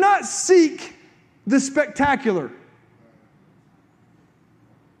 Do not seek the spectacular.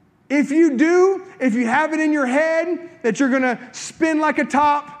 If you do, if you have it in your head that you're going to spin like a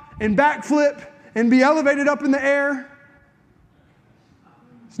top and backflip and be elevated up in the air,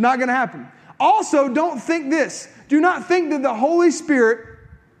 it's not going to happen. Also, don't think this. Do not think that the Holy Spirit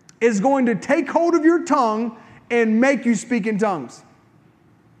is going to take hold of your tongue and make you speak in tongues.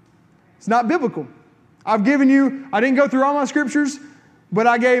 It's not biblical. I didn't go through all my scriptures, but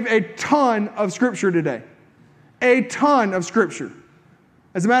I gave a ton of scripture today. A ton of scripture.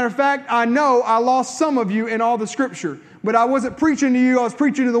 As a matter of fact, I know I lost some of you in all the scripture, but I wasn't preaching to you. I was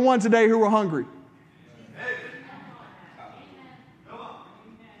preaching to the ones today who were hungry.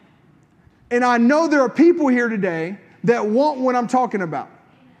 And I know there are people here today that want what I'm talking about.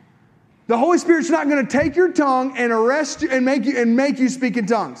 The Holy Spirit's not going to take your tongue and arrest you and make you speak in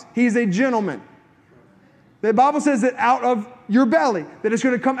tongues. He's a gentleman. The Bible says that out of your belly, that it's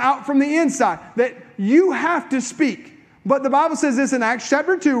going to come out from the inside, that you have to speak. But the Bible says this in Acts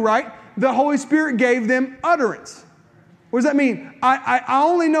chapter 2, right? The Holy Spirit gave them utterance. What does that mean? I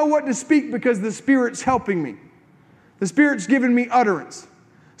only know what to speak because the Spirit's helping me. The Spirit's giving me utterance.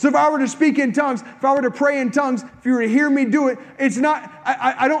 So if I were to speak in tongues, if I were to pray in tongues, if you were to hear me do it, it's not,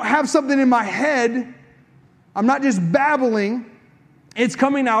 I don't have something in my head. I'm not just babbling. It's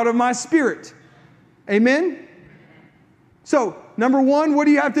coming out of my spirit. Amen? So, number one, what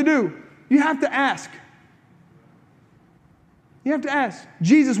do you have to do? You have to ask. You have to ask.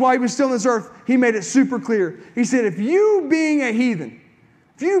 Jesus, while he was still on this earth, he made it super clear. He said, if you being a heathen,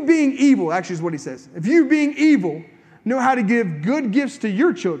 if you being evil, actually is what he says, if you being evil know how to give good gifts to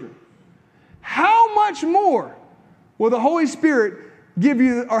your children, how much more will the Holy Spirit give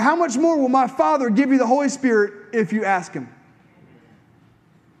you, or how much more will my Father give you the Holy Spirit if you ask him?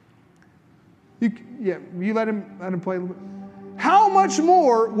 You let him play a little bit. How much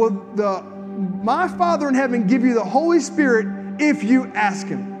more will my Father in heaven give you the Holy Spirit if you ask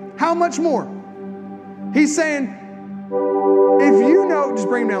him? How much more? He's saying, if you know, just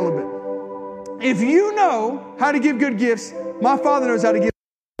bring him down a little bit. If you know how to give good gifts, my Father knows how to give.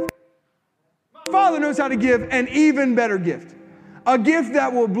 My Father knows how to give an even better gift. A gift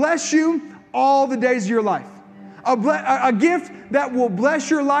that will bless you all the days of your life. A gift that will bless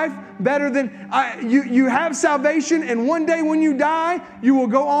your life better than you have salvation, and one day when you die, you will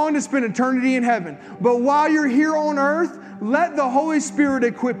go on to spend eternity in heaven. But while you're here on earth, let the Holy Spirit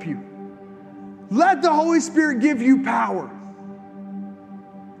equip you. Let the Holy Spirit give you power.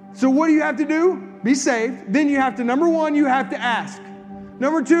 So what do you have to do? Be saved. Then you have to, number one, you have to ask.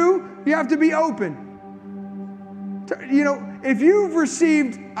 Number two, you have to be open. You know, if you've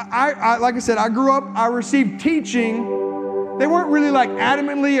received, like I said, I grew up, I received teaching. They weren't really like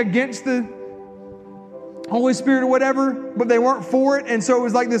adamantly against the Holy Spirit or whatever, but they weren't for it. And so it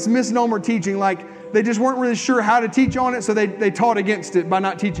was like this misnomer teaching, like they just weren't really sure how to teach on it, so they taught against it by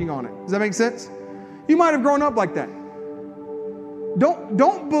not teaching on it. Does that make sense? You might have grown up like that.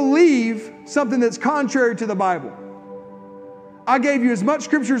 Don't believe something that's contrary to the Bible. I gave you as much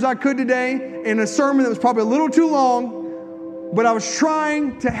scripture as I could today in a sermon that was probably a little too long, but I was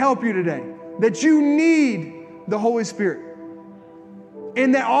trying to help you today. That you need the Holy Spirit.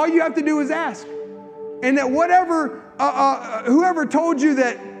 And that all you have to do is ask. And that whatever, whoever told you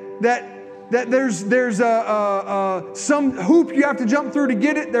that there's some hoop you have to jump through to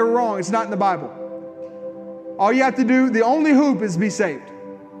get it, they're wrong. It's not in the Bible. All you have to do, the only hoop is be saved.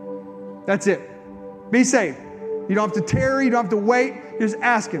 That's it. Be saved. You don't have to tarry. You don't have to wait. Just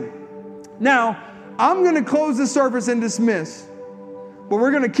ask him. Now, I'm going to close the service and dismiss. But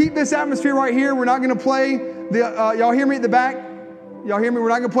we're going to keep this atmosphere right here. We're not going to play y'all hear me at the back? Y'all hear me? We're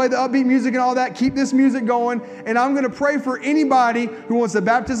not going to play the upbeat music and all that. Keep this music going. And I'm going to pray for anybody who wants the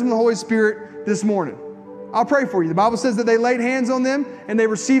baptism of the Holy Spirit this morning. I'll pray for you. The Bible says that they laid hands on them and they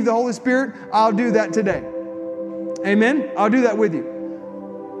received the Holy Spirit. I'll do that today. Amen? I'll do that with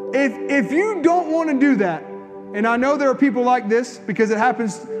you. If you don't want to do that, and I know there are people like this because it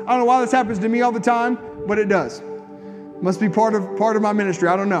happens, I don't know why this happens to me all the time, but it does. Must be part of my ministry.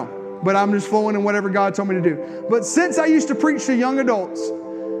 I don't know. But I'm just flowing in whatever God told me to do. But since I used to preach to young adults,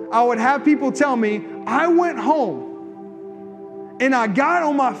 I would have people tell me, I went home and I got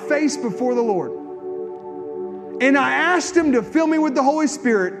on my face before the Lord. And I asked him to fill me with the Holy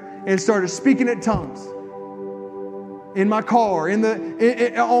Spirit and started speaking in tongues. In my car,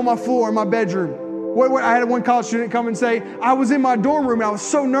 on my floor, in my bedroom. I had one college student come and say, I was in my dorm room and I was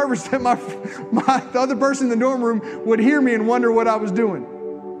so nervous that the other person in the dorm room would hear me and wonder what I was doing.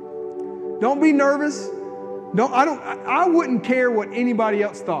 Don't be nervous. I wouldn't care what anybody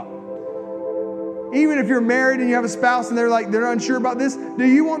else thought. Even if you're married and you have a spouse and they're unsure about this, do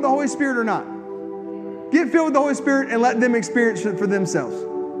you want the Holy Spirit or not? Get filled with the Holy Spirit and let them experience it for themselves.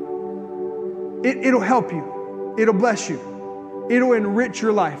 It'll help you. It'll bless you. It'll enrich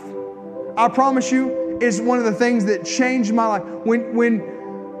your life. I promise you, it's one of the things that changed my life.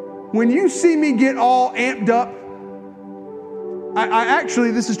 When you see me get all amped up, I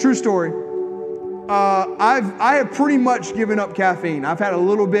actually, this is a true story. I have pretty much given up caffeine. I've had a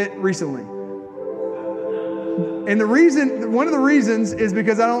little bit recently. And one of the reasons is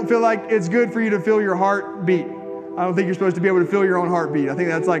because I don't feel like it's good for you to feel your heart beat. I don't think you're supposed to be able to feel your own heartbeat. I think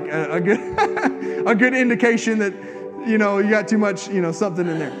that's like a good a good indication that, you got too much, something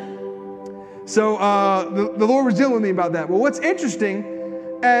in there. So the Lord was dealing with me about that. Well, what's interesting,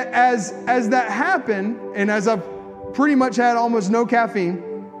 as that happened, and as I've pretty much had almost no caffeine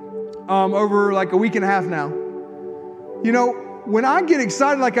over like a week and a half now, when I get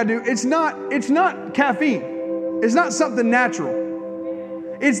excited like I do, it's not caffeine. It's not something natural.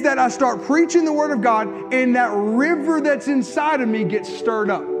 It's that I start preaching the Word of God and that river that's inside of me gets stirred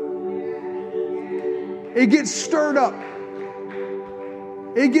up. It gets stirred up.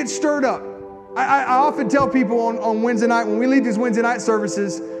 It gets stirred up. I often tell people on Wednesday night, when we leave these Wednesday night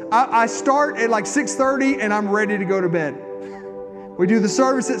services, I start at like 6:30 and I'm ready to go to bed. We do the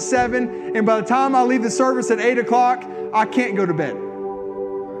service at 7, and by the time I leave the service at 8 o'clock, I can't go to bed.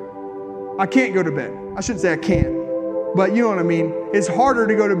 I can't go to bed. I shouldn't say I can't, but you know what I mean. It's harder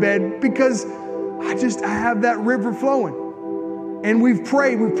to go to bed because I have that river flowing. And we've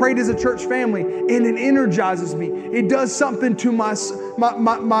prayed as a church family, and it energizes me. It does something to my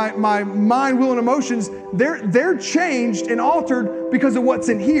mind, will, and emotions. They're changed and altered because of what's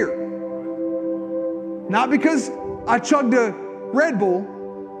in here. Not because I chugged a Red Bull,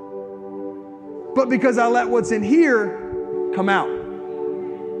 but because I let what's in here come out.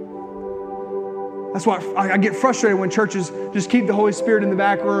 That's why I get frustrated when churches just keep the Holy Spirit in the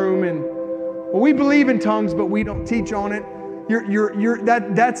back room and, well, we believe in tongues, but we don't teach on it.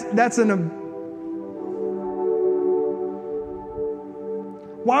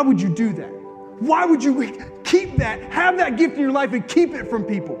 Why would you do that? Why would you keep that, have that gift in your life and keep it from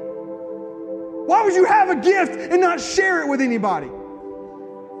people? Why would you have a gift and not share it with anybody?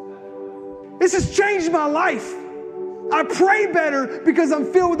 This has changed my life. I pray better because I'm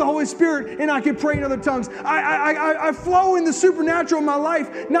filled with the Holy Spirit and I can pray in other tongues. I flow in the supernatural in my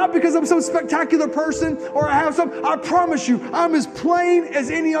life, not because I'm some spectacular person or I have some. I promise you, I'm as plain as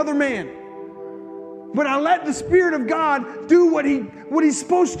any other man. But I let the Spirit of God do what He's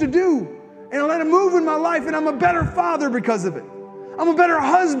supposed to do. And I let Him move in my life, and I'm a better father because of it. I'm a better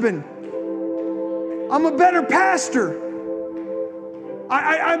husband. I'm a better pastor.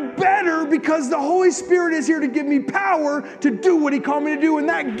 I'm better because the Holy Spirit is here to give me power to do what He called me to do. And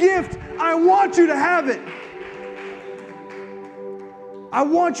that gift, I want you to have it. I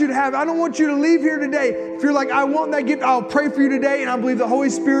want you to have it. I don't want you to leave here today. If you're like, I want that gift, I'll pray for you today, and I believe the Holy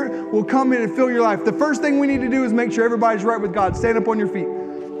Spirit will come in and fill your life. The first thing we need to do is make sure everybody's right with God. Stand up on your feet. I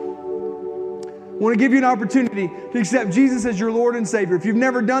want to give you an opportunity to accept Jesus as your Lord and Savior. If you've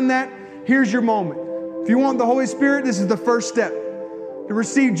never done that, here's your moment. If you want the Holy Spirit, this is the first step. To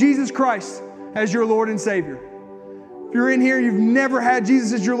receive Jesus Christ as your Lord and Savior. If you're in here, you've never had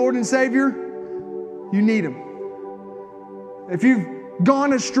Jesus as your Lord and Savior, you need Him. If you've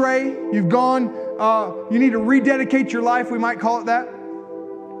gone astray, you need to rededicate your life, we might call it that.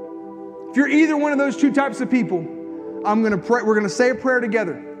 If you're either one of those two types of people, I'm going to pray. We're going to say a prayer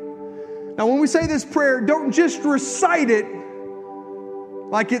together. Now, when we say this prayer, don't just recite it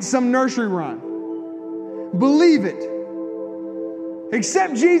like it's some nursery rhyme. Believe it.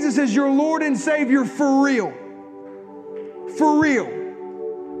 Accept Jesus as your Lord and Savior for real. For real.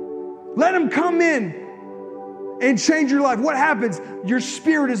 Let Him come in and change your life. What happens? Your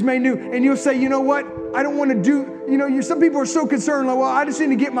spirit is made new. And you'll say, you know what? I don't want to do, some people are so concerned, like, well, I just need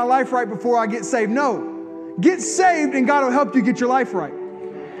to get my life right before I get saved. No. Get saved and God will help you get your life right.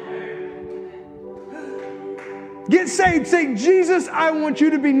 Get saved. Say, Jesus, I want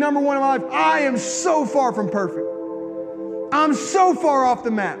you to be number one in my life. I am so far from perfect. I'm so far off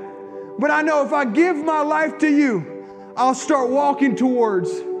the map. But I know if I give my life to you, I'll start walking towards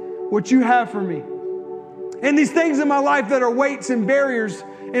what you have for me. And these things in my life that are weights and barriers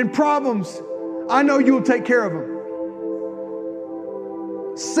and problems, I know you'll take care of them.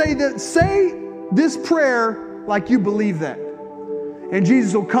 Say this prayer like you believe that. And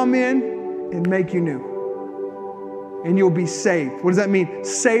Jesus will come in and make you new. And you'll be saved. What does that mean?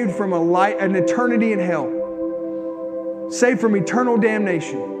 Saved from an eternity in hell. Saved from eternal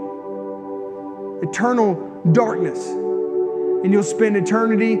damnation, eternal darkness. And you'll spend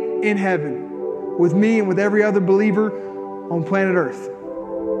eternity in heaven with me and with every other believer on planet Earth,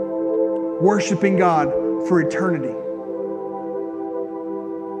 worshiping God for eternity.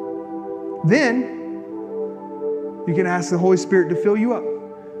 Then you can ask the Holy Spirit to fill you up.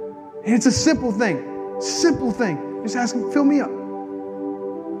 And it's a simple thing. Simple thing. Just ask Him, fill me up.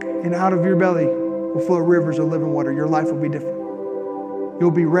 And out of your belly will flow rivers of living water. Your life will be different.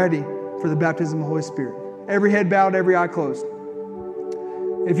 You'll be ready for the baptism of the Holy Spirit. Every head bowed, every eye closed.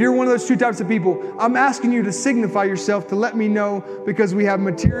 If you're one of those two types of people, I'm asking you to signify yourself to let me know, because we have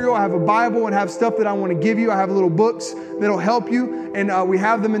material. I have a Bible and have stuff that I want to give you. I have little books that'll help you, and we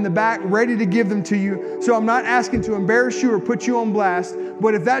have them in the back ready to give them to you. So I'm not asking to embarrass you or put you on blast,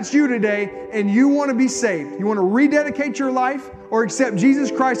 but if that's you today and you want to be saved, you want to rededicate your life or accept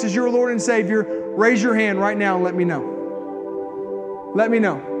Jesus Christ as your Lord and Savior, raise your hand right now and let me know. Let me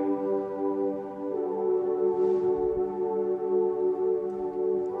know.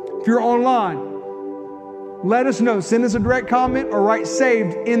 If you're online, let us know. Send us a direct comment or write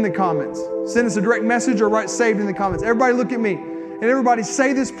saved in the comments. Send us a direct message or write saved in the comments. Everybody look at me. And everybody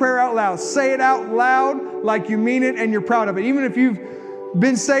say this prayer out loud. Say it out loud like you mean it and you're proud of it. Even if you've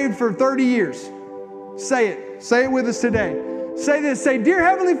been saved for 30 years. Say it. Say it with us today. Say this. Say, Dear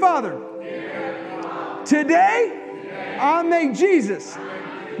Heavenly Father, today I make Jesus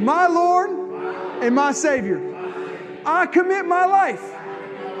my Lord and my Savior. I commit my life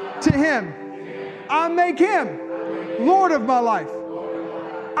to Him. I make Him Lord of my life.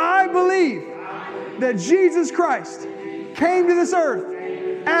 I believe that Jesus Christ came to this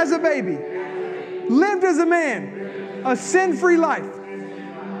earth as a baby, lived as a man, a sin-free life,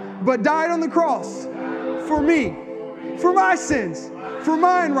 but died on the cross for me, for my sins, for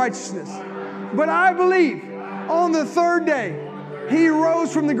my unrighteousness. But I believe on the third day, He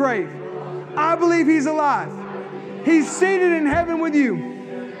rose from the grave. I believe He's alive. He's seated in heaven with you.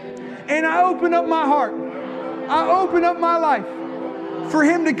 And I open up my heart. I open up my life for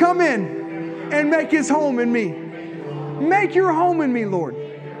Him to come in and make His home in me. Make your home in me, Lord.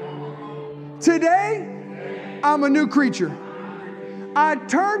 Today, I'm a new creature. I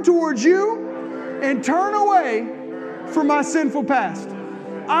turn towards you and turn away from my sinful past.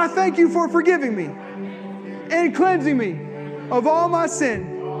 I thank you for forgiving me and cleansing me of all my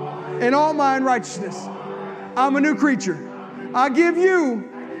sin and all my unrighteousness. I'm a new creature. I give you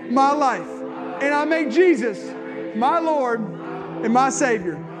my life, and I make Jesus my Lord and my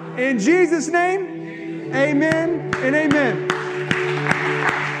Savior. In Jesus' name, amen and amen.